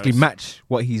Yeah, basically no, match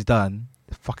what he's done,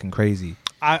 fucking crazy.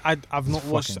 I've not It's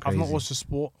watched. fucking I've not crazy. watched the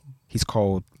sport, He's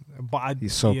cold. but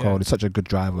He's so yeah. cold. He's such a good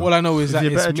driver. All I know is Is that he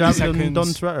a it's better driver than milliseconds. Don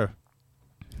Toretto?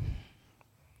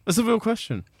 That's a real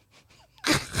question.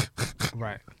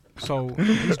 Right. So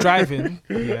he's driving,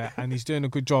 yeah, and he's doing a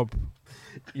good job.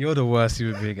 You're the worst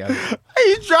human being ever.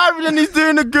 He's driving and he's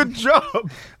doing a good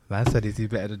job. Man said he's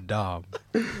better than Dom.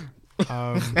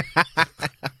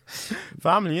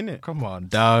 Family, innit? Come on,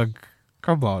 Doug.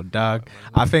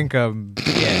 I think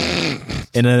yeah,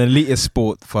 in an elitist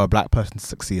sport for a black person to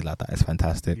succeed like that is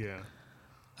fantastic.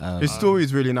 Yeah. His story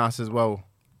is really nice as well.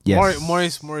 Yes.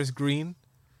 Morris Green.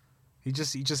 He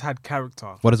just had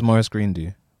character. What does Morris Green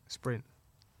do? Sprint.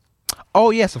 Oh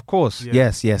yes, of course. Yeah.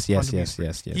 Yes. 100%.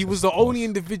 Yes. He was the only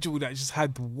individual that just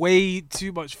had way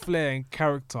too much flair and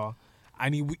character,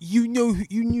 and you knew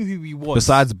who he was.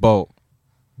 Besides Bolt,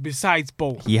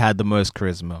 Bolt. he had the most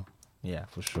charisma. Yeah,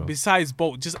 for sure. Besides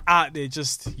Bolt, just out there,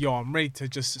 I'm ready to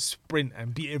just sprint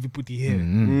and beat everybody here.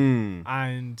 Mm.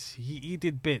 And he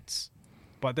did bits.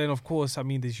 But then, of course, I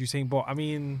mean, there's Usain Bolt. I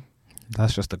mean,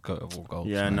 That's just the goat of all goals.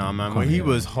 Yeah, nah, man. Come When he here.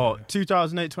 was hot.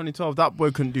 2008, 2012, that boy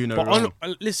couldn't do no but wrong.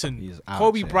 listen, He's out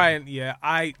Kobe there. Bryant. Yeah,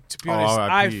 to be honest,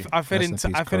 R.I.P. I fell Rest in into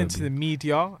peace, I fell into Kobe. the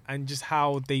media and just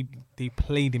how they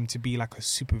played him to be like a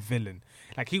super villain.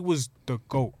 Like he was the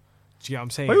GOAT. Do you know what I'm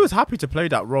saying? But he was happy to play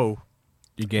that role.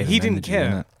 You gave He him didn't energy, care.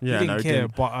 innit? Yeah, he no, didn't he care.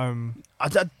 didn't. But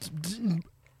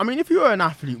I mean, if you were an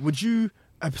athlete, would you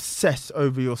obsess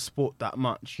over your sport that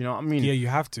much? You know what I mean? yeah, you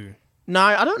have to. No,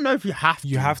 I don't know if you have to.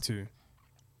 You have to.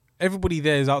 Everybody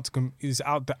there is out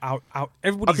to out.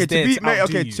 Everybody's Okay, there to be to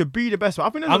outdo you. to be the best. I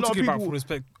think there's I'm a lot of talking about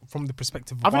people. from the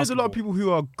perspective of I think there's a lot of basketball. people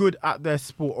who are good at their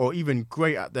sport or even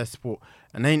great at their sport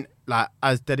and ain't like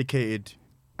as dedicated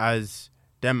as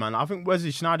them, man. I think Wesley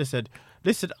Schneider said,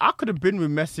 "Listen, I could have been with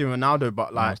Messi and Ronaldo, but I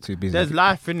was like, too busy. there's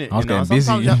life in it. I was You know? getting busy.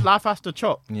 Sometimes life has to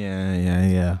chop.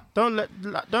 Yeah.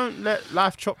 Don't let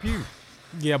life chop you.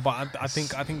 Yeah, but I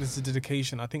think this is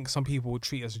dedication. I think some people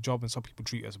treat it as a job and some people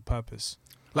treat it as a purpose.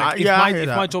 Like if I hear if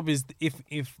that. my job is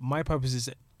if my purpose is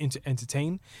to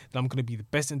entertain, then I'm gonna be the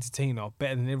best entertainer,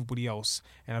 better than everybody else,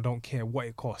 and I don't care what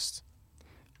it costs.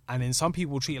 And then some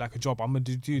people treat it like a job. I'm gonna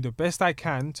do the best I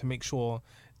can to make sure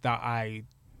that I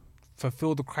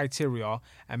fulfill the criteria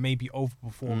and maybe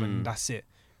overperform, and that's it.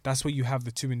 That's where you have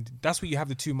the two. That's where you have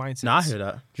the two mindsets. Nah, I hear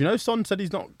that. Do you know Son said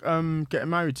he's not getting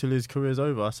married till his career's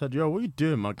over? I said, yo, what are you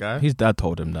doing, my guy? His dad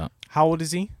told him that. How old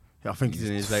is he? Yeah, I think he's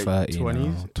in his late 30 20s.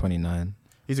 now, 29.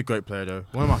 He's a great player, though.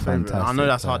 One of my favourites. I know Fantastic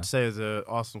that's hard player. to say as an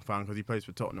Arsenal fan because he plays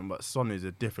for Tottenham, but Son is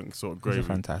a different sort of He's gravy. a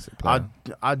fantastic player.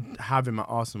 I'd have him at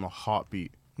Arsenal a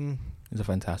heartbeat. He's a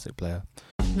fantastic player.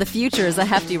 The future is a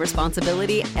hefty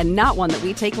responsibility and not one that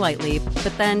we take lightly.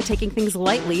 But then taking things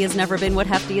lightly has never been what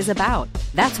Hefty is about.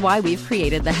 That's why we've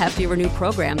created the Hefty Renew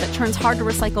program that turns hard to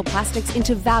recycle plastics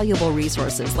into valuable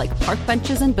resources like park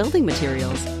benches and building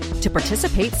materials. To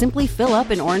participate, simply fill up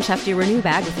an orange Hefty Renew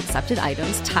bag with accepted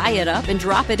items, tie it up, and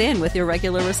drop it in with your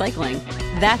regular recycling.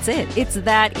 That's it. It's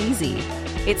that easy.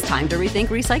 It's time to rethink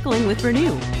recycling with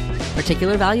Renew.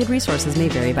 Particular valued resources may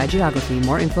vary by geography.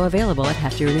 More info available at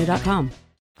heftyrenew.com.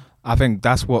 I think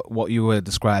that's what you were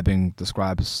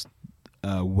describes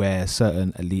where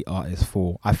certain elite artists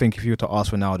fall. I think if you were to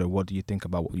ask Ronaldo, what do you think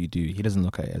about what you do? He doesn't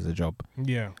look at it as a job.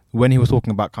 Yeah. When he was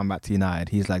talking about coming back to United,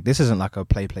 he's like, this isn't like a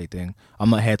play thing. I'm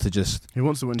not here to just He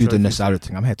wants to win do the trophies. necessary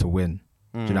thing. I'm here to win.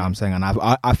 Do you know what I'm saying? And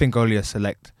I think only a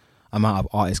select amount of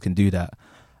artists can do that.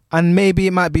 And maybe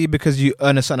it might be because you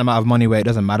earn a certain amount of money where it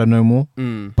doesn't matter no more.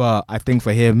 But I think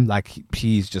for him, like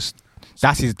he's just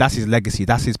that's his legacy.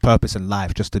 That's his purpose in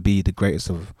life, just to be the greatest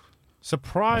of.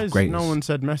 Surprised greatest. no one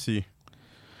said Messi.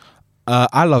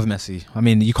 I love Messi. I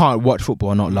mean, you can't watch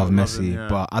football and not love Love Messi. him, yeah.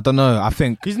 But I don't know. I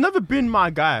think He's never been my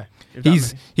guy. if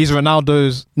that he's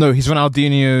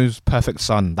Ronaldinho's perfect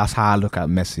son. That's how I look at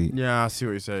Messi. Yeah, I see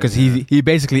what you're saying. Because yeah. he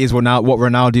basically is what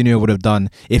Ronaldinho would have done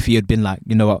if he had been like,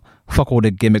 you know what, fuck all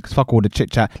the gimmicks, fuck all the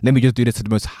chit chat. Let me just do this to the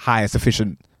most highest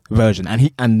efficient version. And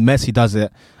Messi does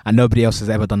it, and nobody else has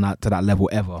ever done that to that level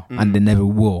ever, and they never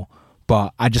will.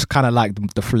 But I just kind of like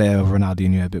the flair of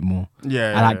Ronaldinho a bit more.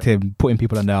 Yeah, I liked him putting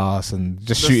people in their ass and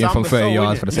just The shooting sound from of 30 soul,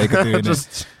 yards innit? for the sake of doing it.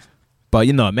 Just- But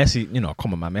Messi,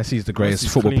 come on, man. Messi's the greatest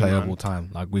Messi's football clean, player man. of all time.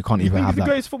 Like we can't You even think have he's the that.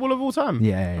 greatest footballer of all time?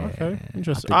 Yeah. Okay,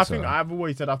 interesting. I think so. I've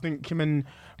always said I think him and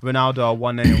Ronaldo are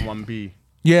 1A and 1B.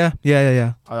 Yeah. I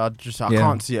Yeah.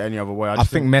 can't see it any other way. I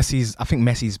think Messi's.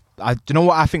 Do you know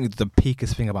what I think is the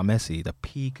peakest thing about Messi? The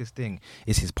peakest thing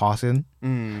is his passing.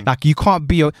 Like you can't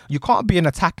be an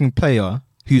attacking player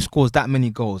who scores that many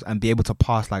goals and be able to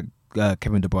pass like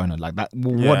Kevin De Bruyne. Like that.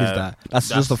 What is that? That's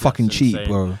just a fucking cheat, insane.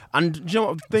 bro. And do you know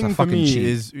what the It's a thing for fucking me cheat.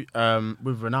 is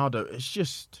with Ronaldo, it's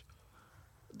just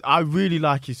I really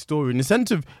like his story in the sense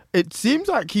of it seems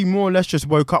like he more or less just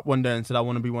woke up one day and said, I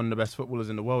want to be one of the best footballers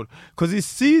in the world. Because his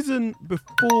season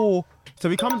before, so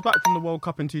he comes back from the World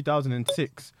Cup in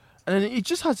 2006 and then he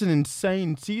just has an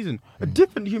insane season. A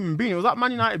different human being. It was like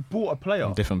Man United bought a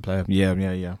player. Different player.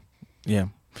 Yeah.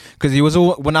 Because he was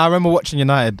all. When I remember watching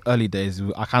United early days,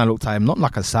 I kind of looked at him not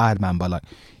like a side man, but like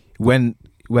when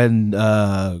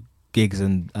Giggs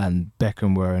and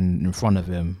Beckham were in front of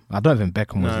him. I don't think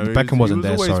Beckham was. Beckham wasn't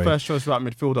there. He was Sorry. always first choice right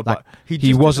midfielder, Like, but he he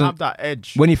just wasn't- didn't have that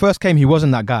edge. When he first came, he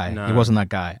wasn't that guy. No. He wasn't that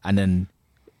guy. And then,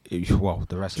 the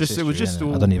rest is It was history, just innit?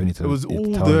 all. I don't even need to. It was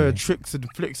all tell the you. tricks and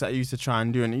flicks that he used to try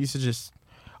and do, and he used to just.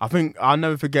 I think I'll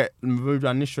never forget.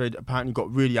 Ruben Nistelrooy apparently got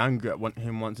really angry at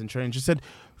him once in training. Just said,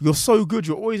 "You're so good.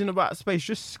 You're always in the right space.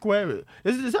 Just square it."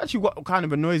 This is actually what kind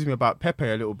of annoys me about Pepe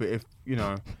a little bit. If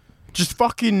just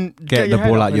fucking Get your the head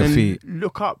ball up at and your then feet.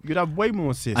 Look up. You'd have way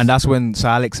more assists. And that's when Sir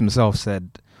Alex himself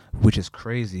said, which is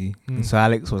crazy. And Sir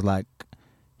Alex was like,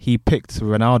 he picked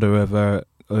Ronaldo over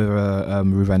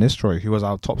Ruud van Nistelrooy, who was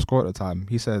our top scorer at the time.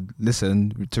 He said,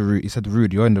 listen to Ruud. He said,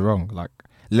 Ruud, you're in the wrong. Like,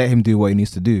 let him do what he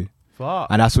needs to do. Fuck.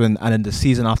 And then the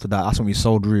season after that's when we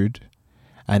sold Ruud,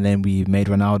 and then we made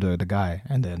Ronaldo the guy,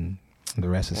 and then the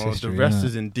rest is Well, history. the rest innit?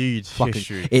 is indeed Fucking-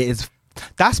 history. It is.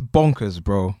 That's bonkers,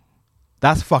 bro.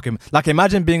 That's fucking like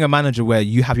imagine being a manager where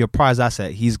you have your prize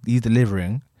asset, he's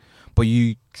delivering, but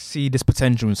you see this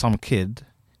potential in some kid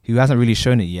who hasn't really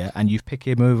shown it yet, and you pick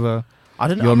him over. I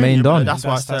don't know. your main don. That's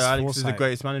why That's Sir Alex is the foresight.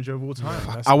 greatest manager of all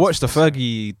time. I watched the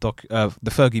Fergie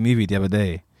the Fergie movie the other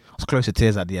day. I was close to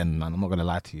tears at the end, man. I'm not gonna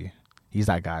lie to you. He's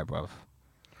that guy, bro.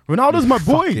 Ronaldo's my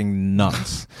boy. Fucking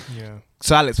nuts. Yeah.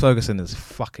 So Alex Ferguson is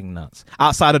fucking nuts.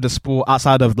 Outside of the sport,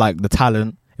 outside of like the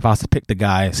talent, if I was to pick the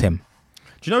guy, it's him.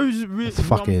 Do you know who's really? It's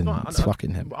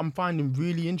fucking him. I'm finding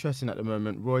really interesting at the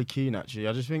moment. Roy Keane, actually.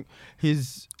 I just think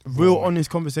his real honest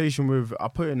conversation with. I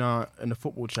put in the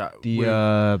football chat. with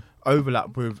The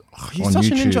overlap with. He's on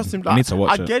such an YouTube. interesting. I need to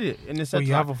watch I it. get it in the So sense.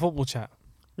 you like- have a football chat.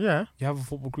 yeah. You have a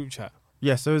football group chat.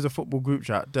 Yes, there is a football group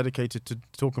chat dedicated to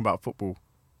talking about football.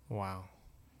 Wow.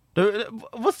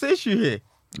 What's the issue here?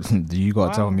 You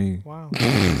gotta tell me. Wow.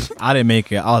 I didn't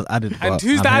make it. I did. And but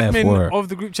who's the I'm here for admin it. of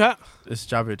the group chat? It's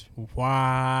Javid.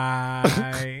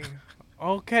 Why?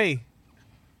 Okay.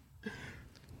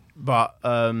 But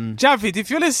Javid, if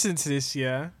you're listening to this,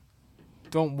 yeah,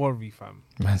 don't worry, fam.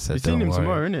 Man said, we've seen don't him worry.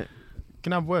 tomorrow, innit?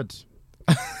 Can have words.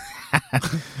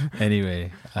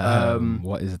 Anyway,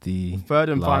 what is the Third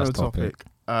and final last topic.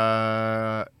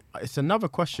 It's another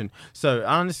question. So,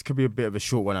 and this could be a bit of a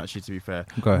short one, actually, to be fair.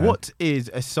 Go ahead. What is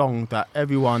a song that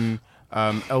everyone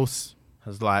else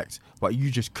has liked, but you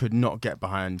just could not get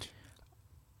behind?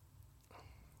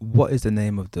 What is the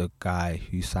name of the guy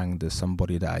who sang the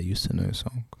 "Somebody That I Used to Know"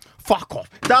 song? Fuck off.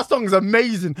 That song's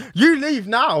amazing. You leave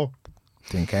now.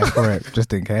 Didn't care for it. Just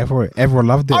didn't care for it. Everyone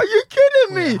loved it. Are you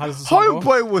kidding me? Wait, how does the song go?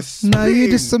 Homeboy was Now you're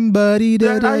spitting just somebody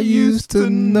that I used to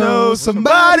know.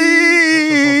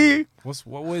 somebody.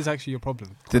 What is actually your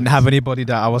problem? Didn't have anybody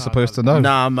that I was supposed to know.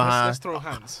 Nah, man. Let's throw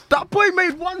hands. That boy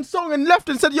made one song and left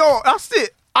and said, "Yo, that's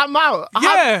it. I'm out.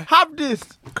 Yeah. Have this."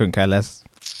 Couldn't care less.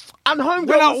 And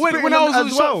homegirl When I was on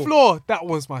the as shop well. floor, that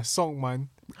was my song, man.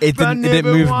 It didn't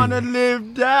move wanna me.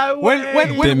 live that way.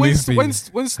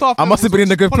 When staff I must have been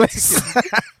in a good members place. was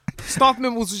politicking, staff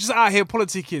members were just out here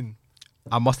politicking,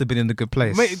 I must have been in a good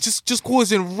place. mate, just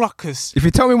causing ruckus. If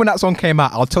you tell me when that song came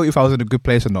out, I'll tell you if I was in a good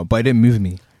place or not. But it didn't move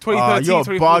me. 2013, You're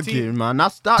 2014. bugging, man.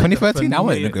 That's 2013, I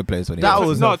wasn't in a good place. That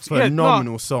was No, a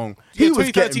phenomenal song. He Yeah, was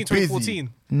 2013, getting busy. 2014.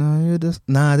 No, you're just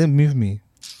it didn't move me.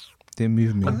 Didn't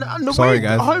move me. And the Sorry, way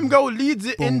guys. homegirl leads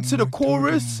it into the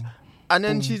chorus, and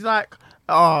then she's like,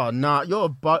 "Oh, nah,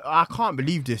 I can't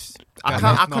believe this. I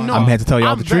cannot. I'm here to tell you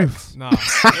all I'm the vexed." truth. Nah,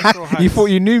 let's throw hands. You thought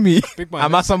you knew me? Big man,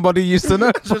 Am I somebody you used to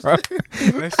know? bro?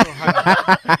 Let's throw hands.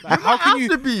 Like, have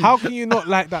to be. how can you not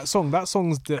like that song? That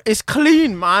song's the It's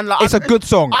clean, man. Like, It's a good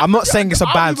song. I'm not saying it's a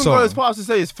I'll bad even go as song. far as to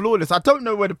say it's flawless. I don't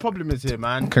know where the problem is here,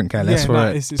 man. Couldn't care less for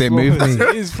it. it's Didn't move flawless. me.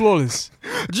 It is flawless.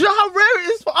 Do you know how rare it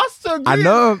is for us to agree? I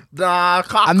know. Nah, I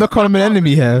can't- I'm not calling him an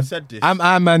enemy here. You said this.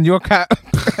 I'm man, your cat,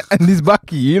 and this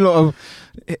Bucky. You lot of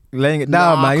laying it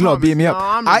down, Nah, man. You lot can't beating be- me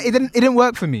up. nah, It didn't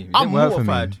work for me. It I'm didn't work for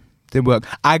mortified. me. Didn't work.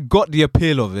 I got the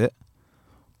appeal of it,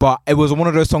 but it was one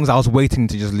of those songs I was waiting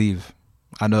to just leave.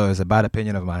 I know it's a bad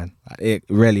opinion of mine. It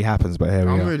rarely happens, but here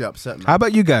we I'm are. really upset, man. How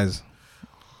about you guys?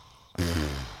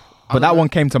 But that one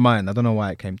came to mind. I don't know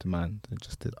why it came to mind. It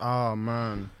just did. Oh,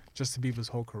 man. Justin Bieber's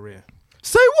whole career.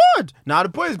 Say what? Nah, the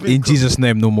boy's been... In Jesus'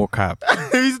 name, no more cap.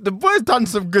 The boy's done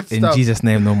some good In stuff. Jesus'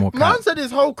 name, no more cap. Man said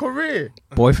his whole career.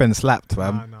 Boyfriend slapped,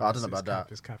 fam. Nah, I don't know about that.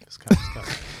 It's cap.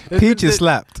 Peaches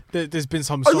slapped. There's been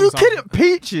some Are songs. you kidding?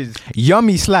 Peaches.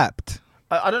 Yummy slapped.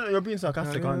 I don't know. You're being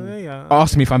sarcastic, aren't you?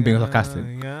 Ask me if I'm being sarcastic.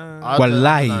 I Well, don't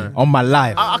lie know. on my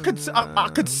life. I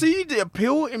could see the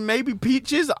appeal in maybe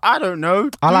Peaches. I don't know.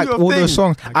 I Do like your all thing. those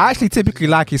songs. I actually typically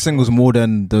like his singles more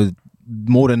than the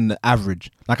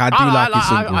average. Like I do like his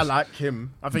singles. I like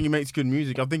him. I think he makes good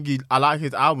music. I like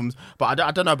his albums, but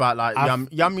I don't know about like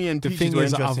Yummy and The Peaches thing were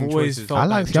is, I've interesting always choices. felt I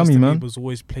like like Yummy, Justin man. Bieber's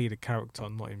always played a character,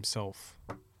 not himself,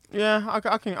 Yeah,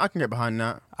 I can get behind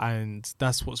that. and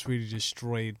that's what's really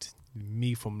destroyed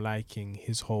me from liking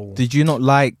his whole. Did you not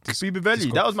like? Bieber Belly,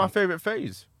 that was my favorite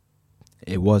phase.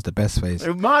 It was the best phase.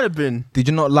 It might have been. Did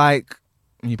you not like?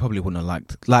 You probably wouldn't have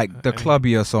liked like the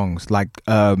clubbier songs, like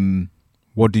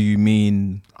What Do You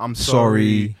Mean? I'm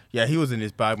Sorry. Yeah, he was in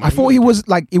his bag. Man. I thought he was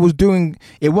like he was doing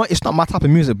it. It's not my type of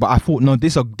music, but I thought no,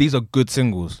 these are good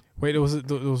singles. Wait, there was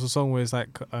a song where it's like.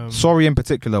 Sorry in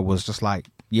particular was just like,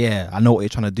 yeah, I know what you're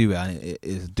trying to do, and it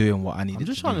is doing what I need. I'm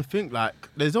just trying to think. Like,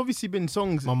 there's obviously been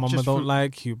songs. My mama just don't for-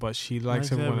 like you, but she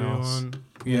likes everyone else.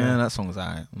 Yeah, that song's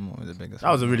alright. I'm not the biggest.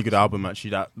 That was a really good album, actually.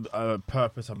 That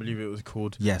Purpose, I believe it was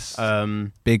called. Yes.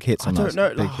 Big Hits. I On don't that. know.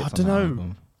 Big I hits don't on that know.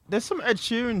 album. There's some Ed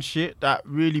Sheeran shit that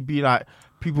really be like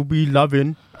people be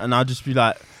loving, and I'll just be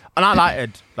like, and I like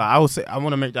Ed. Like I will say, I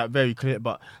want to make that very clear.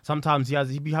 But sometimes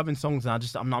he be having songs, and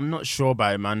I'm not sure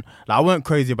about it, man. Like I weren't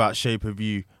crazy about Shape of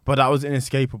You, but that was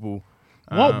inescapable.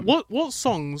 What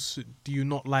songs do you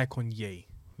not like on Ye?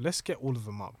 Let's get all of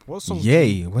them up. What songs?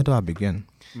 Yay! Where do I begin?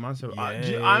 Man, so Yeah.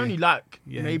 I only like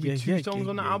Yeah, maybe yeah, two yeah, songs yeah,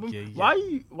 on the yeah, album. yeah, yeah. Why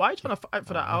are you trying to fight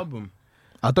for that album?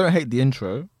 I don't hate the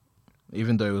intro,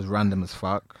 even though it was random as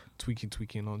fuck.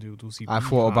 Tweaking on do see. I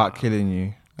thought about Killing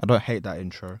You. I don't hate that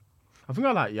intro. I think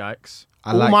I like Yikes.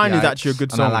 I All like Mine is Yikes, actually a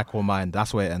good and song. I like All Mine.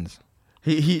 That's where it ends.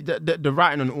 The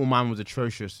writing on All Mine was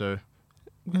atrocious. So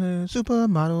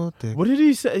Supermodel thick. what did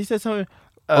he say? He said something.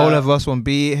 All of us won't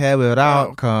be here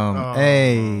without come. oh.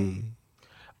 Hey.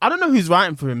 I don't know who's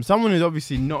writing for him. Someone who's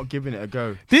obviously not giving it a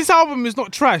go. This album is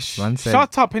not trash. Man said-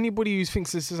 Shut up, anybody who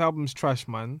thinks this album's trash,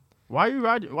 man. Why are you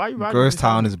riding? Ghost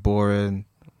Town is boring.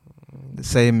 The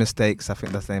same mistakes. I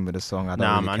think that's the name of the song. I don't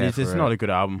Nah, really man, care it's for it. not a good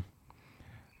album.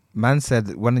 Man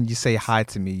said, when you say hi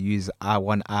to me, use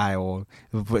one eye or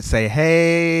say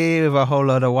hey with a whole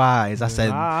lot of Y's. I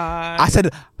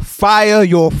said, fire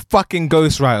your fucking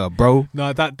ghostwriter, bro.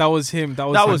 No, that was him. That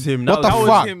was him. What the that fuck?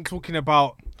 was him talking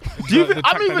about.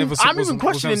 I'm even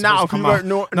questioning now if he wrote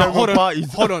no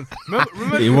parties. Hold on.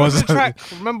 Remember the track?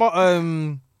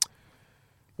 Remember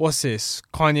what's this?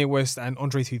 Kanye West and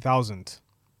Andre 3000.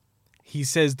 He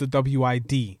says the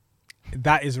WID.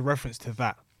 That is a reference to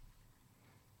that.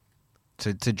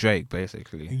 To Drake,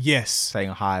 basically. Yes. Saying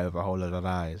hi with a whole lot of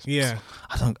eyes. Yeah.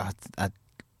 I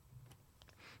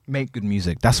make good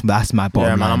music. That's my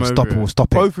bottom man, line. I'm Stop over it. it.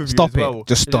 Both of you Stop as it. well.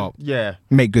 Just stop. Yeah.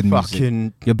 Make good music.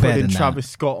 Fucking You're better putting than Travis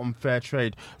that. Scott on Fair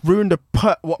Trade. Ruined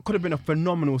what could have been a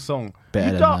phenomenal song. Better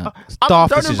You than don't- that. Don't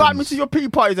Daft invite me decisions. to your pee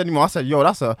parties anymore. I said, yo,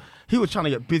 he was trying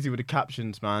to get busy with the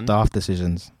captions, man. Daft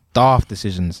decisions.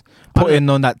 Putting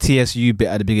on that TSU bit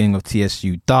at the beginning of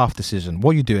TSU. Daft decision.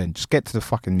 What are you doing? Just get to the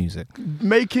fucking music.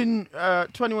 Making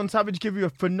 21 Savage give you a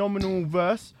phenomenal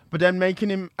verse, but then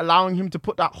allowing him to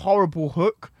put that horrible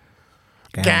hook.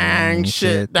 Gang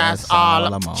shit, that's all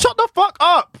I'm on. Shut the fuck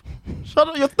up. Shut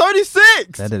up, you're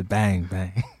 36. Let it bang.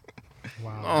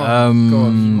 Wow.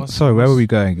 God. Sorry, where were we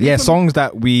going? Yeah, songs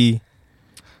that we...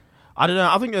 I don't know.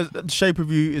 I think The Shape of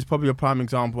You is probably a prime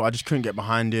example. I just couldn't get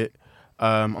behind it.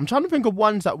 I'm trying to think of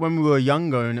ones that when we were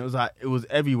younger and it was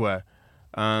everywhere.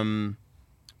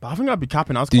 But I think I'd be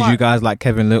capping. Did you guys like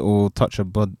Kevin Little, Touch Your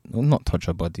Body? Well, not Touch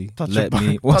Your Body.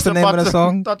 What's the name of the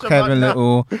song? Kevin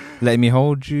Little, Let Me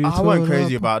Hold You. I wasn't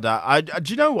crazy about that.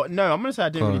 Do you know what? No, I'm going to say I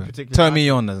didn't really particularly Turn like Me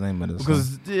it. On is the name of the song.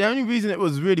 Because the only reason it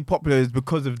was really popular is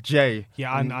because of Jay.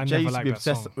 Yeah, I And never Jay used to liked be that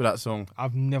obsessed song. with that song.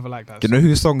 I've never liked that Do you know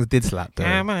whose songs did slap though?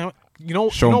 Yeah, man. You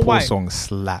know Sean why? Paul's song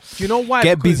slap. Do you know why?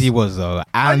 Get Because- Busy was though.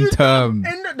 And Anthem.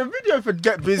 the video for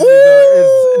Get Busy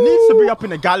it needs to be up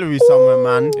in a gallery somewhere,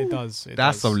 man. It does.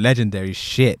 That's some legendary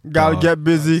shit. Gotta dog. get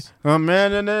busy. Oh,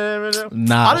 man. I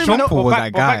Nah, don't even Sean know- Paul was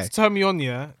Back that guy. to Turn Me On,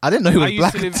 yeah. I didn't know he was I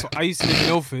black. used to live in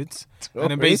Ilford,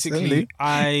 and then basically Recently?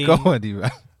 I Go on,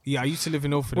 man. I used to live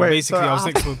in Ilford. Wait, And basically, so I was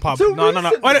next to a pub. so No.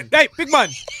 recently? Wait, hey, big man.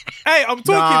 Hey, I'm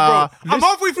talking, Nah, bro. I'm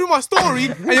halfway through my story,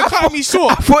 and you're cutting me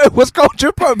short. I thought it was culture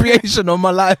appropriation on my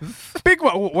life. Big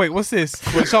man. Wait, what's this?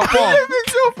 Wait, Sean Paul.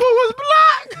 Sean Paul was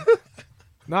black.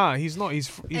 Nah, he's not. He's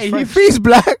Hey, French. if he's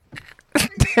black,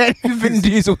 then Vin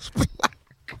Diesel's black.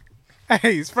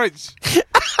 Hey, he's French.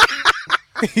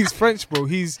 He's French, bro.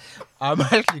 I'm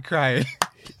actually crying.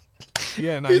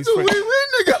 Yeah, no, He's he's a French.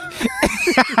 win-win,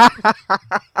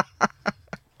 nigga.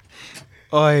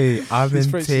 Oi, I'm He's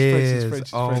in French, he's French, he's tears. French,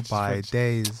 he's Oh French, he's my French.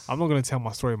 days. I'm not gonna tell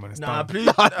my story, man. It's Nah, done. please.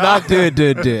 Nah, do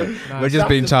it. We're just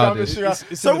being childish.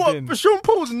 It's So in the what? bin. But Sean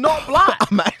Paul's not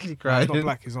black. I'm actually crying. He's not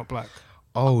black. He's not black.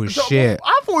 Oh So, shit.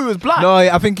 I thought he was black. No,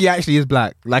 I think he actually is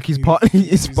black. Like he's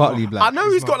he's partly not. black. I know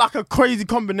He's he's got not. like a crazy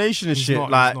combination of He's shit. not,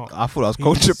 he's Like not. I thought that was He's-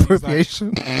 culture he's like-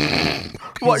 appropriation.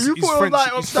 what you He's thought it was French.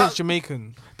 like He's that, French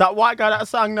Jamaican. that white guy that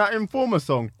sang that Informer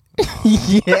song.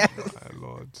 Yeah. Oh,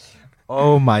 Lord.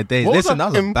 Oh my days. What was Listen,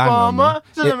 that was a banger. Informer.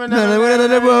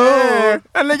 man.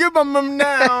 And they give them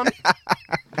down.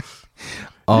 He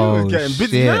Oh was getting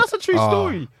busy. shit. No, that's a true Oh.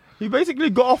 story. He basically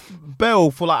got off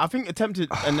bail for like I think attempted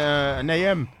an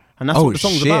AM, and that's Oh, what the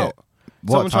song's shit. about.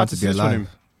 What Someone time tried to to be snitch on alive? him.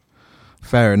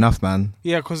 Fair enough, man.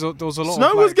 Yeah, because there was a lot.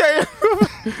 Snow of, was like,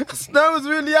 getting Snow was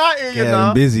really out here, you Getting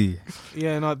know. busy.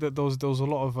 Yeah, no, there was a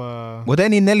lot of Were there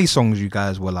any Nelly songs you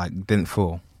guys were like didn't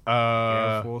feel?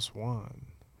 Air Force One.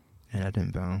 Yeah, I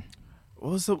didn't feel.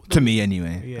 What was the, To me,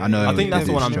 anyway. Yeah, I know. I think that's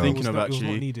the one I'm show. thinking of, It was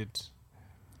actually. not needed.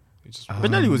 It just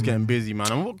But Nelly was getting busy,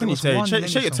 man. And what can you say?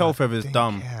 Shake Your Tail Feathers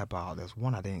dumb. There's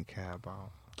one I didn't care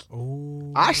about.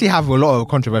 Oh. I actually have a lot of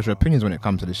controversial opinions when it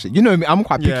comes to this shit. You know me, I'm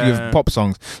quite picky Yeah. with pop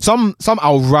songs. Some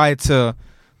I'll ride to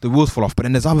the wheels fall off, but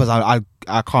then there's others I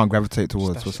can't gravitate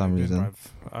towards for some reason.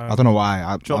 I don't know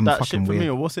why. Drop I'm that fucking shit for weird. me,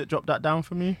 or what's it? Drop that down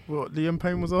for me. What Liam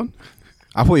Payne was on?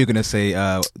 I thought you were gonna say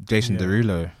Jason Yeah.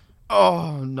 Derulo.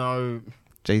 Oh no!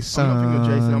 Jason. I'm not thinking of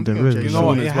Jason, I'm thinking of Derulo. Jason. You know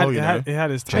what? as It well, had, you it, know. had, it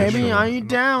had its time. Baby, are you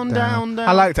down?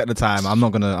 I liked it at the time. I'm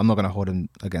not gonna hold him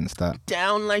against that.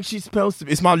 Down like she's supposed to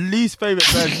be. It's my least favorite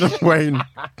version of Wayne.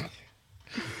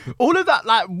 All of that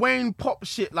like Wayne pop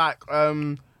shit, like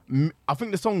I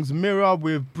think the song's Mirror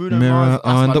with Bruno Mars.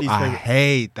 That's my least I favorite.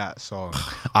 hate that song.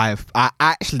 I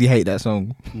actually hate that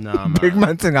song. Nah, Big man.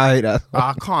 man thing, I hate that. Song.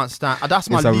 I can't stand. That's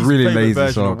my It's a least really favorite lazy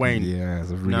version song. of Wayne. Yeah,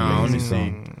 it's a really No, lazy honestly.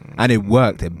 song. And it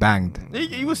worked. It banged.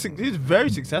 He was very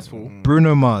successful.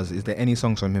 Bruno Mars. Is there any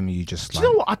songs from him you just Do like?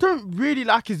 you know what? I don't really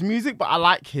like his music, but I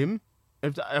like him.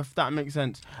 If that makes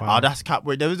sense. Wow. Oh, that's Cap.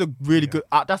 Wait, there is a really good.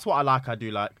 That's what I like. I do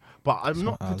like, but I'm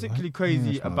not what I particularly like.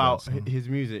 crazy That's not a about bad song. his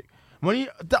music. When he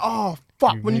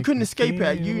fuck, when you couldn't escape it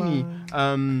at uni.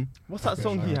 What's that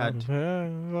song he had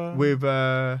with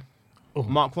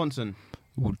Mark Ronson?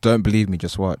 Don't believe me,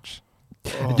 just watch.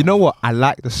 You know what? I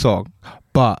like the song,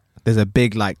 but there's a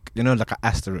big like an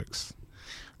asterisk.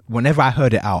 Whenever I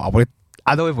heard it out,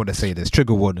 I don't even want to say this.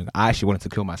 Trigger warning. I actually wanted to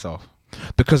kill myself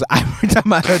because every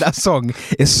time I heard that song,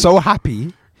 it's so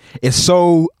happy, it's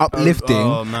so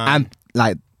uplifting, and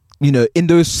like in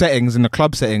those settings, in the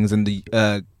club settings, and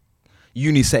the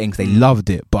uni settings, they loved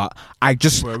it. But I'd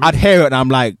hear it and I'm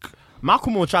like,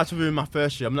 Macklemore tried to ruin my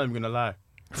first year. I'm not even gonna lie.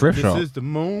 Thrift shop. This is the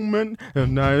moment,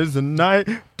 and now is the night.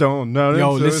 Don't know.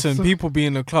 Yo, listen, people be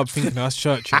in the club thinking that's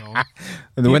church,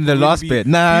 And when the last bit,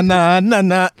 nah.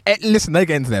 Listen, they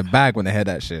get into their bag when they hear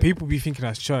that shit. People be thinking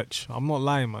that's church. I'm not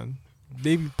lying, man.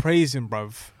 They be praising,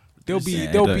 bruv. They'll be,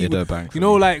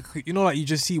 like you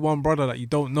just see one brother that you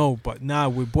don't know, but now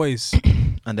we're boys.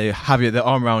 And they have their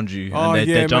arm around you, and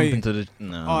they jump into the.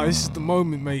 No. Oh, this is the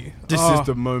moment, mate. This is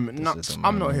the moment.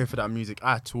 I'm not here for that music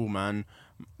at all, man.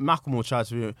 Macklemore tried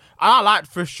to. And I liked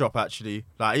Thrift Shop actually.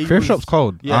 Like Thrift Shop's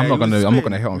cold. Yeah, I'm not gonna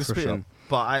hit on Thrift Shop.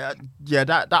 But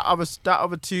that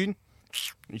other tune,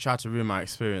 you tried to ruin my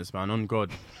experience, man. On God,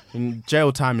 and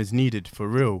jail time is needed for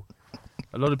real.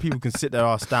 A lot of people can sit their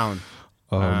ass down.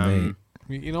 Oh mate.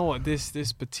 You know what? This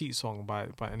Petite song by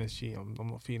NSG, I'm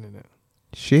not feeling it.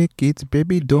 Shake it,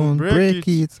 baby, don't break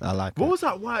it. I like it. What was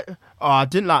that? Why? Oh, I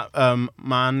didn't like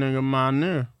my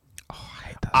nigga. Oh, I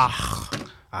hate that.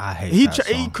 I hate that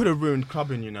song. He could have ruined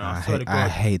clubbing, I swear to God. I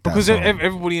hate that because song.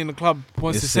 Everybody in the club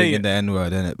wants to say it. The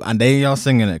N-word, innit? And they are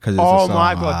singing it because it's a Oh song.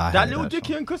 my God, that Lil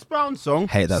Dicky and Chris Brown song.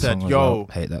 Hate that song as well.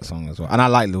 Hate that song as well. And I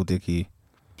like Lil Dicky.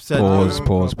 Pause.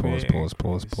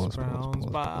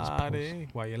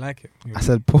 Why you like it? I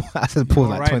said pause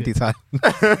like 20 times.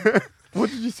 What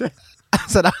did you say? I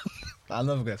said I'm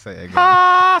not gonna say it again.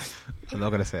 I'm not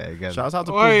gonna say it again. Shout out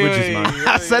to Paul Bridges, man.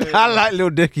 I said I like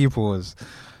Lil Dicky. Pause.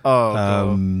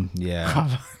 Oh,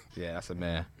 yeah. Yeah, that's a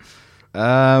mare.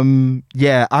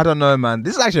 Yeah, I don't know, man.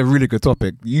 This is actually a really good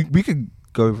topic. We could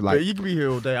go like. You could be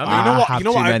here all day. You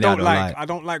know what I don't like? I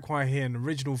don't like when I hear an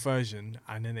original version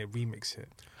and then they remix it.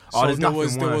 So there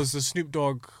was the Snoop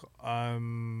Dogg,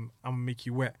 I'ma Make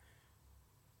You Wet.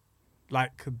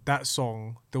 Like that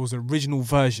song, there was an original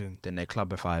version. Then they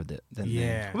clubbified it.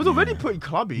 Yeah. It was already pretty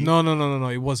clubby. No,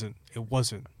 it wasn't.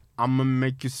 I'ma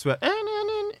Make You Sweat.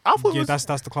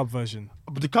 That's the club version.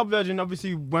 But the club version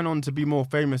obviously went on to be more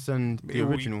famous than the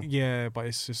original. Yeah, but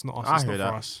it's just not us. It's not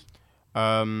for us.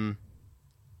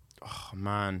 Oh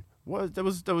man, there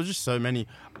was just so many.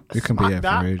 You can be here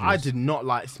for ages. I did not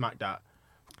like Smack That.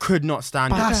 Could not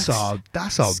stand it.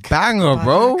 That's a banger,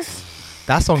 bro.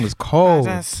 That song is cold.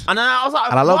 And then I was like,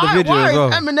 and I love the video as well.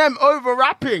 Why is Eminem over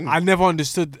rapping? I never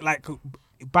understood. Like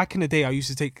back in the day, I used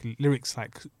to take lyrics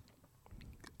like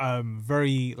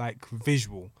very like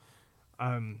visual.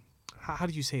 How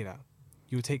do you say that?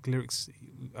 You would take lyrics.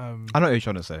 I know what you're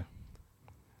trying to say.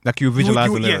 Like you visualize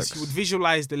the lyrics. Yes, you would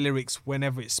visualize the lyrics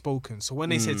whenever it's spoken. So when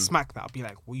they said smack that, I'd be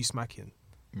like, what are you smacking?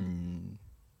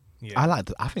 Yeah.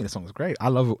 I think the song is great. I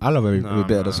love every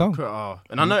bit of the song.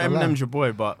 And I know Eminem's your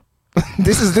boy, but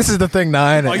this is the thing now,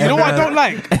 innit? Oh, you know what I don't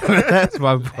like? That's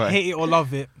my boy. Hate it or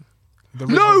love it. The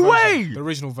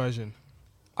original version.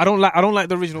 I don't like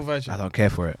the original version. I don't care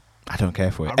for it.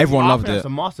 Everyone loved it. It's a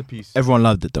masterpiece. Everyone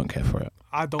loved it. Don't care for it.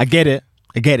 I get it.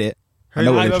 I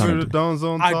know what you're trying to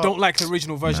do. I don't like the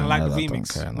original version. I like the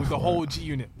remix with the whole G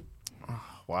Unit.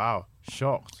 Wow,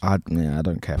 shocked. I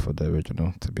don't care for the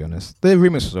original, to be honest. The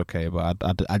remix was okay, but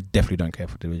I definitely don't care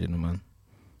for the original, man.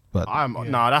 But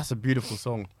that's a beautiful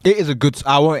song. It is a good.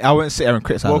 I won't sit here and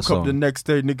criticize the song. Woke up the next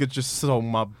day, nigga just sold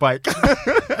my bike.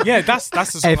 Yeah, that's the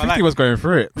song. Hey, 50 was going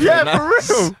through it. Yeah, for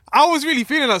real. I was really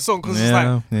feeling that song because it's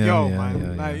like,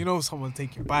 man, like you know, someone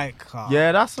take your bike.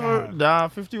 Yeah, that's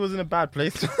 50 was in a bad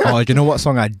place. Oh, you know what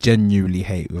song I genuinely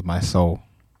hate with my soul?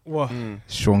 What?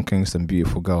 Sean Kingston,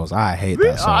 Beautiful Girls. I hate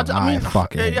that song. I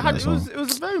fucking hate that song. It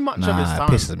was very much of its time.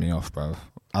 It pisses me off, bro.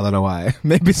 I don't know why.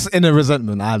 Maybe it's in a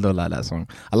resentment. I don't like that song.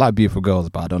 I like Beautiful Girls,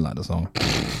 but I don't like the song.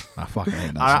 I fucking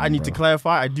hate that song. I need to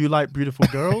clarify. I do like Beautiful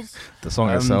Girls. The song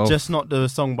itself. Just not the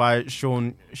song by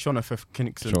Sean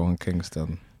Kingston. Sean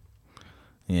Kingston.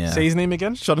 Yeah. Say his name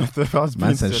again? Shonathan.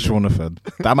 Man said Shaunaford.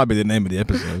 That might be the name of the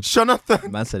episode.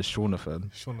 Shonathan. Man said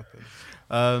Shaunaford.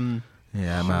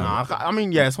 Yeah, man. I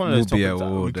mean, yeah, it's one of those topics that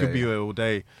we could be here all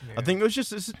day. Yeah. I think it's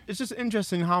just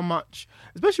interesting how much,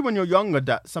 especially when you're younger,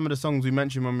 that some of the songs we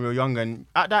mentioned when we were younger, and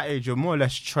at that age, you're more or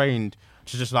less trained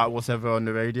to just like whatever on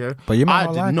the radio. But you might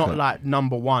I did not like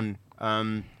number one.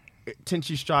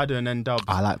 Tinchy Strider and then Dubs.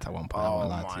 I like that one part. Oh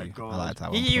my God. I like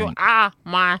that one. You are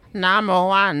my number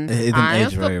one. It didn't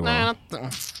age very well.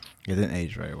 It didn't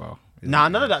age very well. Nah,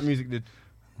 none of that music did.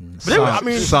 But they were, I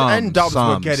mean, the end dubs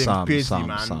were getting busy,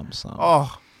 man.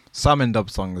 Oh, some end dub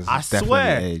songs I definitely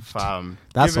swear, aged. fam.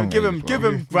 That Give him, song give him, aged give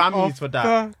well. him Grammys for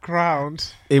that. The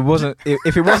ground. It wasn't.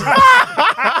 If it wasn't,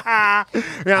 I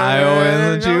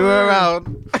always want you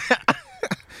around.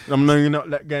 I'm no, you're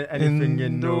not getting anything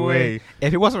in the way.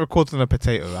 If it wasn't recorded on a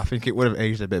potato, I think it would have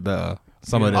aged a bit better.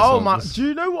 Some of the Oh songs. my! Do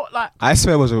you know what? Like I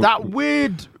swear it was that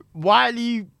weird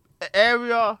Wiley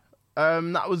area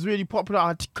that was really popular.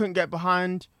 I couldn't get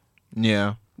behind.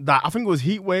 Yeah. That I think it was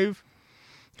Heatwave.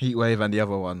 Heatwave and the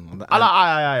other one. I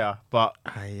like but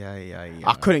I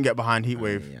I couldn't get behind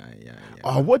Heatwave. Yeah.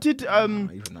 Oh, what did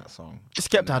even that song.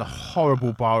 Skepta had a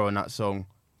horrible bar on that song.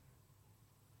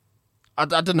 I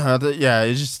don't know.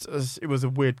 It was a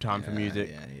weird time for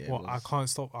music. Yeah, Well, I can't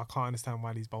stop. I can't understand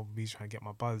why these bumblebees trying to get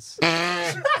my buzz.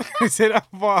 Say that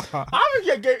bar.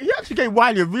 He actually gave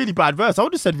Wiley a really bad verse. I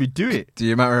would have said we'd do it. Do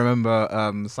you might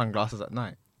remember Sunglasses at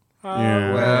Night?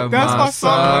 Yeah. That's my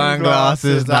song.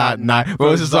 Sunglasses that night.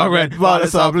 Roses are red,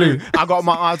 violets are blue. I got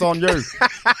my eyes on you.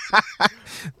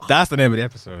 That's the name of the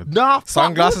episode. Nah, fuck,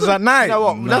 Sunglasses at Night. You know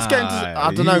what? Let's get into.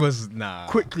 I don't know. Nah.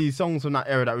 Quickly, songs from that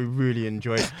era that we really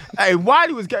enjoyed. Hey,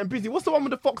 Wiley was getting busy. What's the one with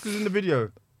the foxes in the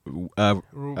video? Rolex.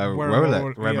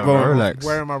 Rolex.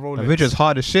 Where am I The Rolex? video's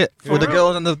hard as shit. For the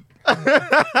girls and the...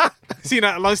 Seen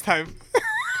that at lunchtime.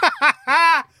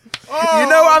 You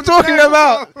know what I'm talking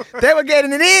about. They were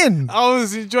getting it in. I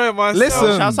was enjoying myself.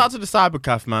 Listen. Shouts out to the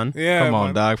Cybercaf, man. Yeah, Come on,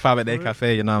 man. dog. 5 Day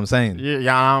Cafe, you know what I'm saying? Yeah, you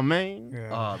know what I mean?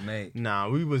 Yeah. Oh, mate. Nah,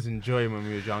 we was enjoying when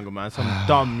we was younger, man. Some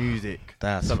dumb music.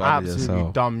 That's some funny absolutely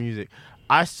yourself. dumb music.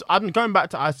 I'm going back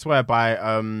to I Swear by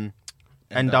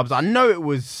N-Dubs. I know it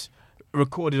was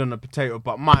recorded on a potato,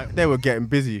 but they were getting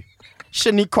busy.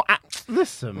 Shaniqua,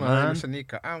 listen, man.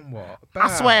 Shanika, and what?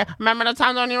 I swear, remember the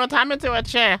times when you were tying me to a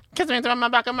chair, kissing me to my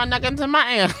back and my neck into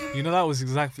my ear. You know that was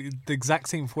exactly the exact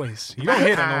same voice. You don't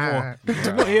hear that no more. You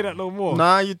do not hear that no more.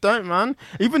 Nah, you don't, man.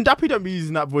 Even Dappy don't be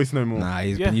using that voice no more. Nah,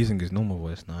 he's Yeah. been using his normal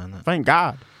voice now, innit? Thank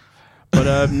God. But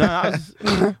no,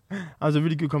 that was a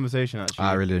really good conversation, actually.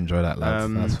 I really enjoy that,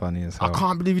 lads. That's funny as hell. I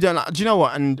can't believe you don't like. Do you know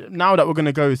what? And now that we're going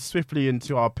to go swiftly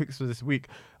into our picks for this week,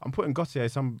 I'm putting Gautier,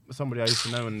 somebody I used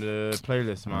to know, in the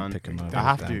playlist, man. picking my I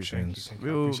have damn to. tunes.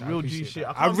 Real G appreciate shit.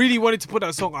 that. I really wanted to put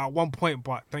that song at one point,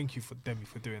 but thank you for Demi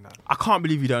for doing that. I can't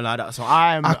believe you don't like that song.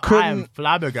 I am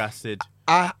flabbergasted.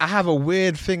 I have a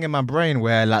weird thing in my brain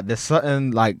where like there's certain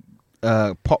like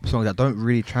pop songs that don't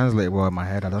really translate well in my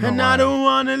head. I don't know And why. I don't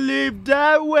wanna live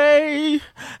that way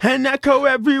and echo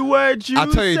every word you say.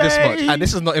 I'll tell you this much, and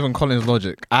this is not even Colin's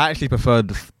logic. I actually prefer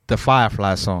the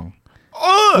Firefly song.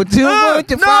 That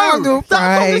song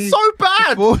is so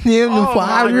bad. Oh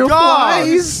my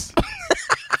God.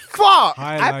 Fuck!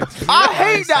 I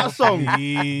hate that song.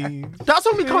 That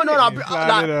song be coming on.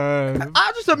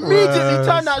 I just immediately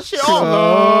turn that shit off.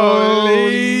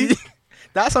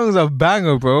 That song's a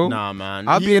banger, bro. Nah, man.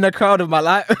 I'll be in a crowd of my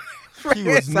life. He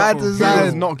was Side to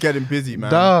not, side. getting busy,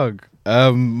 man. Dog.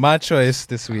 My choice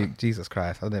this week. Jesus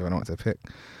Christ, I don't even know what to pick.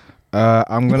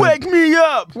 I'm gonna Wake me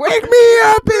up. wake me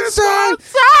up inside.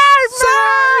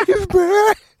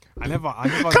 I never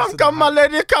Come, my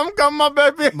lady. Come, my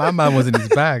baby. My man was in his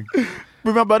bag.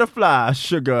 With my butterfly,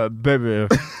 sugar, baby.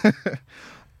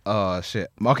 Oh shit.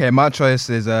 Okay, my choice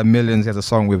is Millions. He has a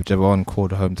song with Javon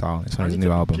called Hometown. It's on his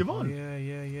new album. Givon. Yeah.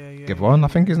 Javon, I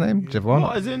think his name. Javon.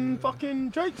 What, as in fucking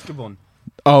Drake's Givon?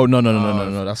 Oh no.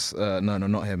 That's no,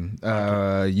 not him.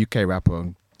 UK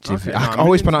rapper. Okay, I nah, always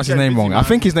Millions pronounce is his name getting wrong. busy, I man.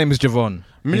 think his name is Javon.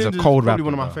 He's a Millions cold is rapper. probably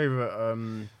one of my though.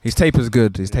 favorite. His tape is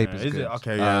good. His tape is Is good. it?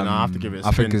 Okay, yeah, no, I have to give it a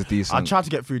I think spin. it's decent. I tried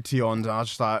to get through Tion, and I was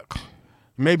just like,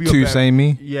 maybe Two you're better.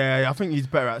 Samey. Yeah, I think he's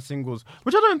better at singles,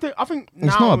 which I don't think. I think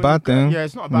It's now not a bad thing. Yeah,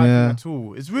 it's not a bad Yeah. thing at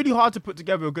all. It's really hard to put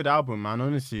together a good album, man.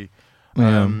 Honestly.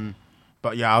 Yeah.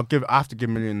 But yeah, I have to give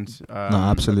Millions. No,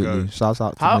 absolutely. Shouts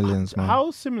out to Millions, man.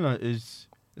 How similar is?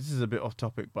 This is a bit off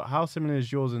topic, but how similar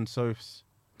is yours and Soph's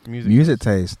Music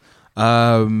taste.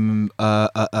 It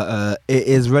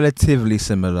is relatively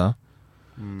similar.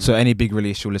 So any big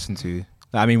release you'll listen to.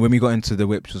 I mean, when we got into the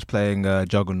Whip, she was playing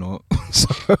Juggernaut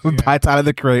by Tyler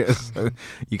the Creator, so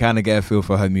you kind of get a feel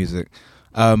for her music.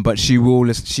 But she will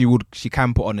listen. She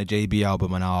can put on a JB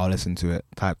album and I'll listen to it,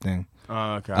 type thing.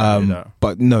 Oh, okay. I hear that.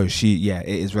 But no, it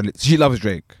is. She loves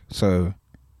Drake, so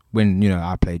when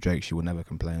I play Drake, she will never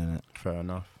complain in it. Fair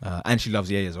enough. And she loves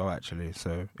Ye as well, actually.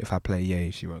 So if I play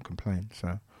Ye, she won't complain.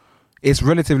 So it's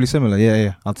relatively similar.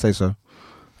 Yeah. I'd say so.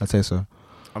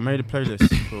 I made a playlist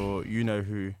for you know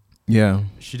who. Yeah.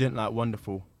 She didn't like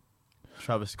Wonderful.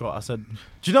 Travis Scott. I said,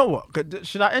 do you know what?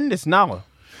 Should I end this now?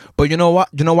 But you know what?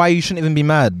 You know why you shouldn't even be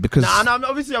mad? Because Nah,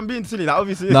 obviously I'm being silly. Like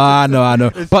obviously. I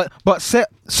know. But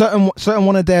certain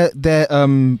one of their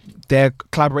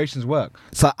collaborations work.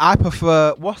 So I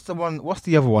prefer. What's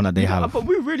the other one that they have? But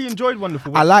we really enjoyed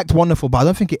Wonderful. I liked Wonderful, but I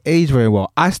don't think it aged very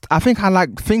well. I think I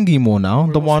like Thingy more now.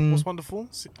 Wait, the what's, one What's Wonderful?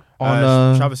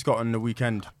 on Travis Scott on The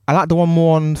Weekend. I like the one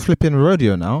more on flipping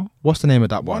rodeo now. What's the name of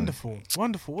that one?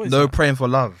 Wonderful. What is No that? Praying for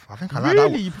Love. I think I like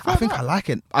Really? that. You prefer I think that? I like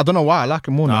it. I don't know why I like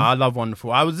it more Nah, now. I love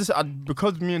Wonderful. I was just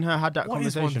because me and her had that What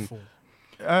is conversation. Wonderful?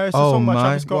 It's a Oh song by my,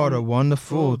 Travis Scott. what a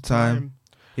wonderful time.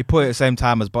 He put it at the same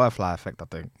time as Butterfly Effect, I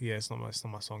think. Yeah, it's not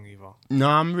my song either. No,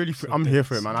 I'm here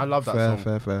for it, man. I love that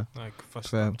song. Fair. Like, first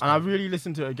Fair. time. And I really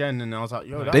listened to it again, and I was like,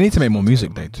 yo, They need to make more That's music,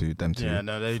 what I'm them two. Yeah,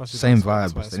 no, they. First Same That's why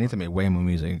vibes. it's They need to make way more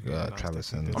music, Yeah, no, Travis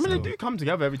it's and. definitely- I mean, they do come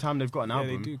together every time they've got an Yeah,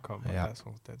 album. they do come. But Yeah. that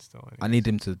song's dead still. I need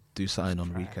him to do something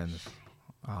on weekends.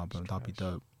 But that'd be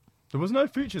dope. There was no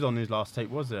features on his last tape,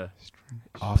 was there?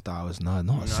 After Hours, no,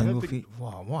 not I a single don't think- feat.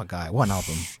 Wow, what a guy, what an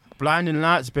album. Blinding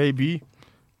Lights, baby.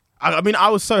 I mean, I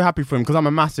was so happy for him because I'm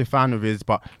a massive fan of his,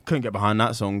 but couldn't get behind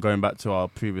that song. Going back to our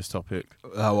previous topic,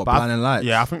 What, But I- Blinding Lights?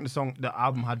 yeah, I think the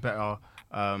album had better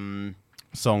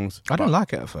songs. I didn't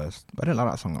like it at first. I didn't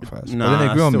like that song at first. Nah, but then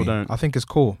it grew I on still me. don't. I think it's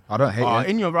cool. I don't hate it.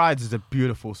 In Your Rides is a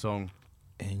beautiful song.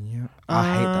 I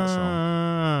hate that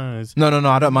song. Eyes. No,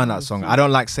 I don't mind that song. I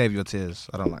don't like Save Your Tears.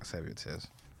 Save your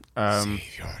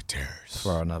tears.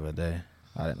 For another day.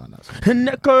 I didn't like that song. And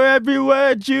echo every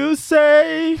word you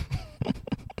say.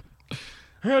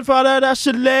 And Father, that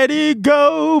should let it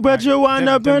go, but you wind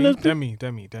up in a... Demi,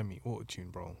 auto tune,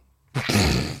 bro.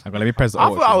 I'm gonna let me press the I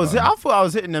thought I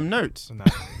was hitting them notes. Nah,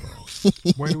 bro.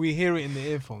 When we hear it in the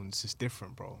earphones, it's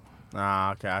different, bro.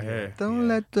 Ah, okay, I hear. Don't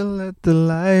let the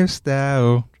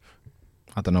lifestyle.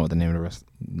 I don't know what the name of the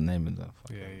name of that.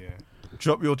 Yeah.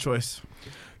 Drop your choice.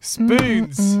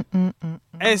 Spoons.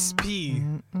 SPOONZ.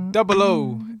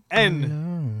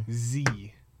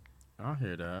 I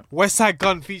hear that. West Side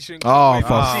Gun featuring. Oh, Conway for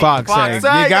Twitty. fuck's sake! You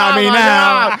sake, got me oh my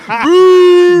now.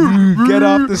 God. Get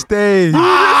off the stage.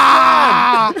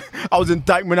 I was in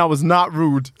Dykeman. I was not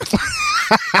rude.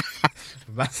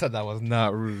 I said that was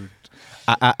not rude.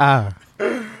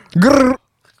 Grrr.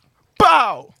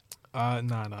 Bow.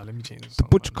 Nah. Let me change the song.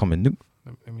 Butch coming.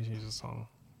 Let me change the song.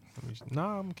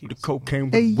 Nah, I'm keeping The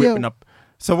cocaine Hey, was whipping yo. up.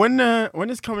 So when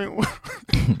it's coming,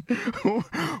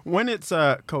 when it's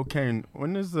cocaine,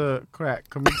 when is the crack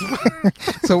coming?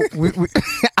 So we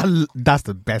that's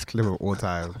the best clip of all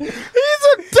time. He's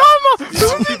a dumber.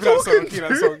 I'll keep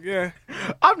that song. Yeah.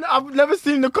 I've never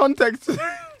seen the context.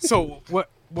 So what?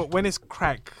 When it's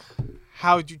crack,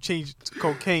 how would you change it to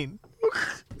cocaine?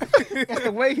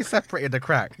 The way he separated the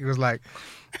crack, he was like,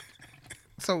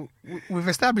 "So we've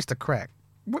established the crack.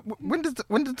 When does the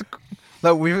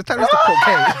no? We've established the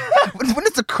cocaine. When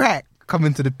does the crack come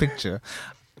into the picture?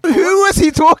 Who was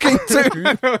he talking to?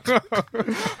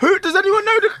 Who does anyone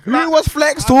know? Who was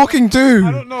Flex talking to?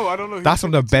 I don't know. who That's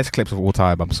one of the best clips of all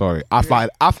time. I'm sorry. I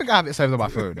think I have it saved on my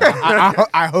phone.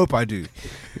 I hope I do,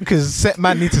 because set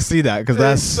man need to see that because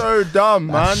That's that's so dumb,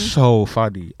 man. that's so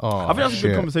funny. Oh, I think that's a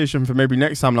good conversation for maybe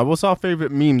next time. Like, what's our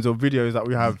favorite memes or videos that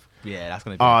we have? Yeah, that's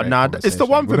gonna be. Oh, nah, it's the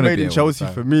one for Made in Chelsea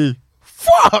for me.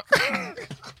 Fuck.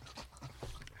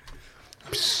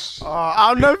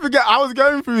 I'll never forget. I was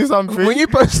going through something. When you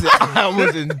posted it, I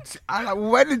was in. I like,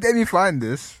 where did Demi find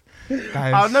this?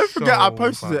 I'll never forget. I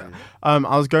posted it. I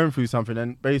was going through something,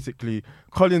 and basically,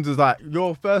 Collins was like,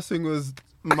 "Your first thing was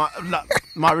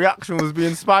my reaction was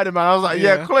being Spider-Man." I was like,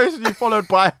 "Yeah, closely followed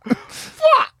by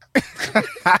fuck."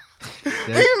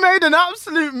 He made an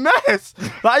absolute mess.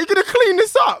 Like, you're gonna clean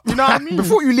this up. You know what I mean?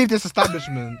 Before you leave this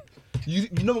establishment, you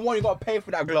number one, you gotta pay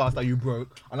for that glass that you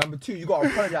broke, and number two, you gotta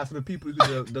apologize to the people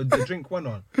who the drink went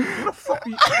on. What the fuck?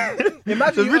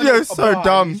 Imagine The you video own is a so bar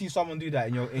dumb. and you see someone do that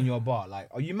in your bar. Like,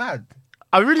 are you mad?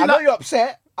 I really I know like. you're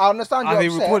upset. I understand Are you're they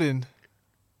upset. recording?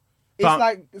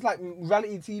 It's like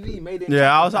reality TV made in. Yeah,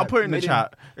 Chelsea I'll type, put it in the made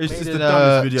chat. It's made just in, the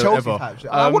dumbest video Chelsea ever. type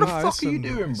shit. I'm like, what the Nah, fuck are you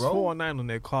listen, doing, It's bro? 409 on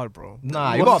their card, bro.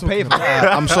 Nah, you gotta pay for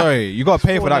that. I'm sorry, you gotta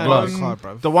pay for that 409 on glass. their card,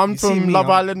 bro. The one You see from me, Love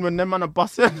I'm- Island when them man are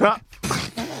busting up.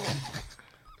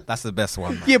 That's the best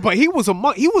one. Man. Yeah, but he was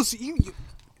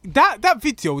that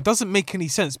video doesn't make any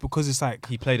sense because it's like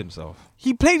He played himself.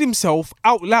 he played himself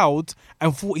out loud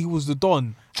and thought he was the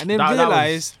Don, and then That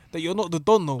realized that you're not the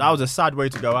Don no That more. was a sad way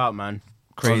to go out, man.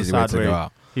 Crazy That was a way sad to go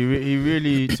out. He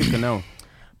really took an L.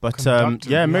 But Conductor,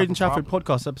 yeah, we Made have in a Trafford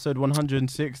problem. podcast episode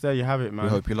 106. There you have it, man. We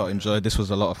hope you lot enjoyed. This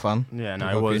was a lot of fun. Yeah, no,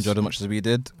 we it hope was. you enjoyed as much as we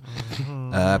did.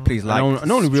 Please like.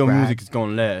 and only real subscribe. music is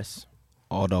gonna last.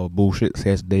 All the bullshit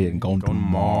says today and gone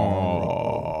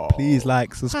tomorrow. Please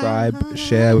like, subscribe,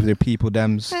 share with your people.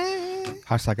 Dems. #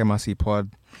 MRC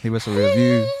Pod. leave us a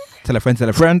review, tell a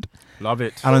friend. Love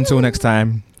it. And until next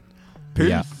time, Peace.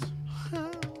 yeah.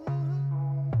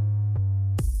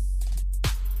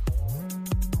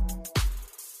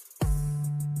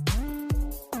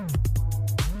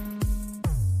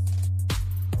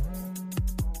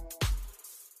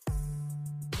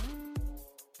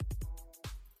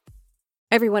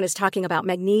 Everyone is talking about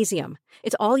magnesium.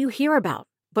 It's all you hear about.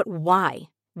 But why?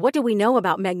 What do we know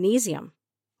about magnesium?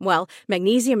 Well,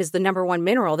 magnesium is the #1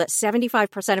 mineral that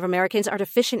 75% of Americans are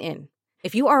deficient in.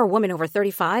 If you are a woman over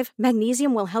 35,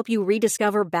 magnesium will help you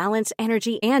rediscover balance,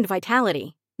 energy, and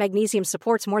vitality. Magnesium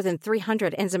supports more than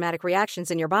 300 enzymatic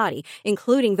reactions in your body,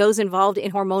 including those involved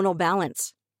in hormonal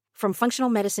balance. From functional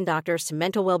medicine doctors to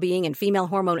mental well-being and female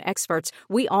hormone experts,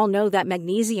 we all know that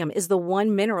magnesium is the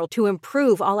one mineral to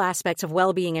improve all aspects of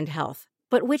well-being and health.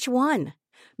 But which one?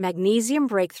 Magnesium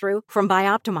Breakthrough from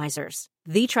Bioptimizers,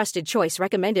 the trusted choice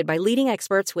recommended by leading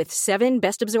experts with 7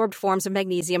 best-absorbed forms of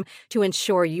magnesium to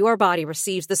ensure your body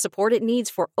receives the support it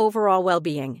needs for overall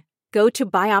well-being. Go to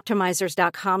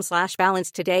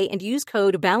bioptimizers.com/balance today and use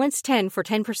code BALANCE10 for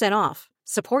 10% off.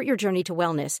 Support your journey to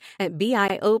wellness at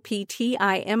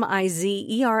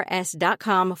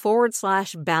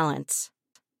bioptimizers.com/balance.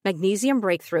 Magnesium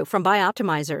Breakthrough from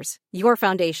Bioptimizers, your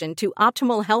foundation to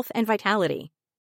optimal health and vitality.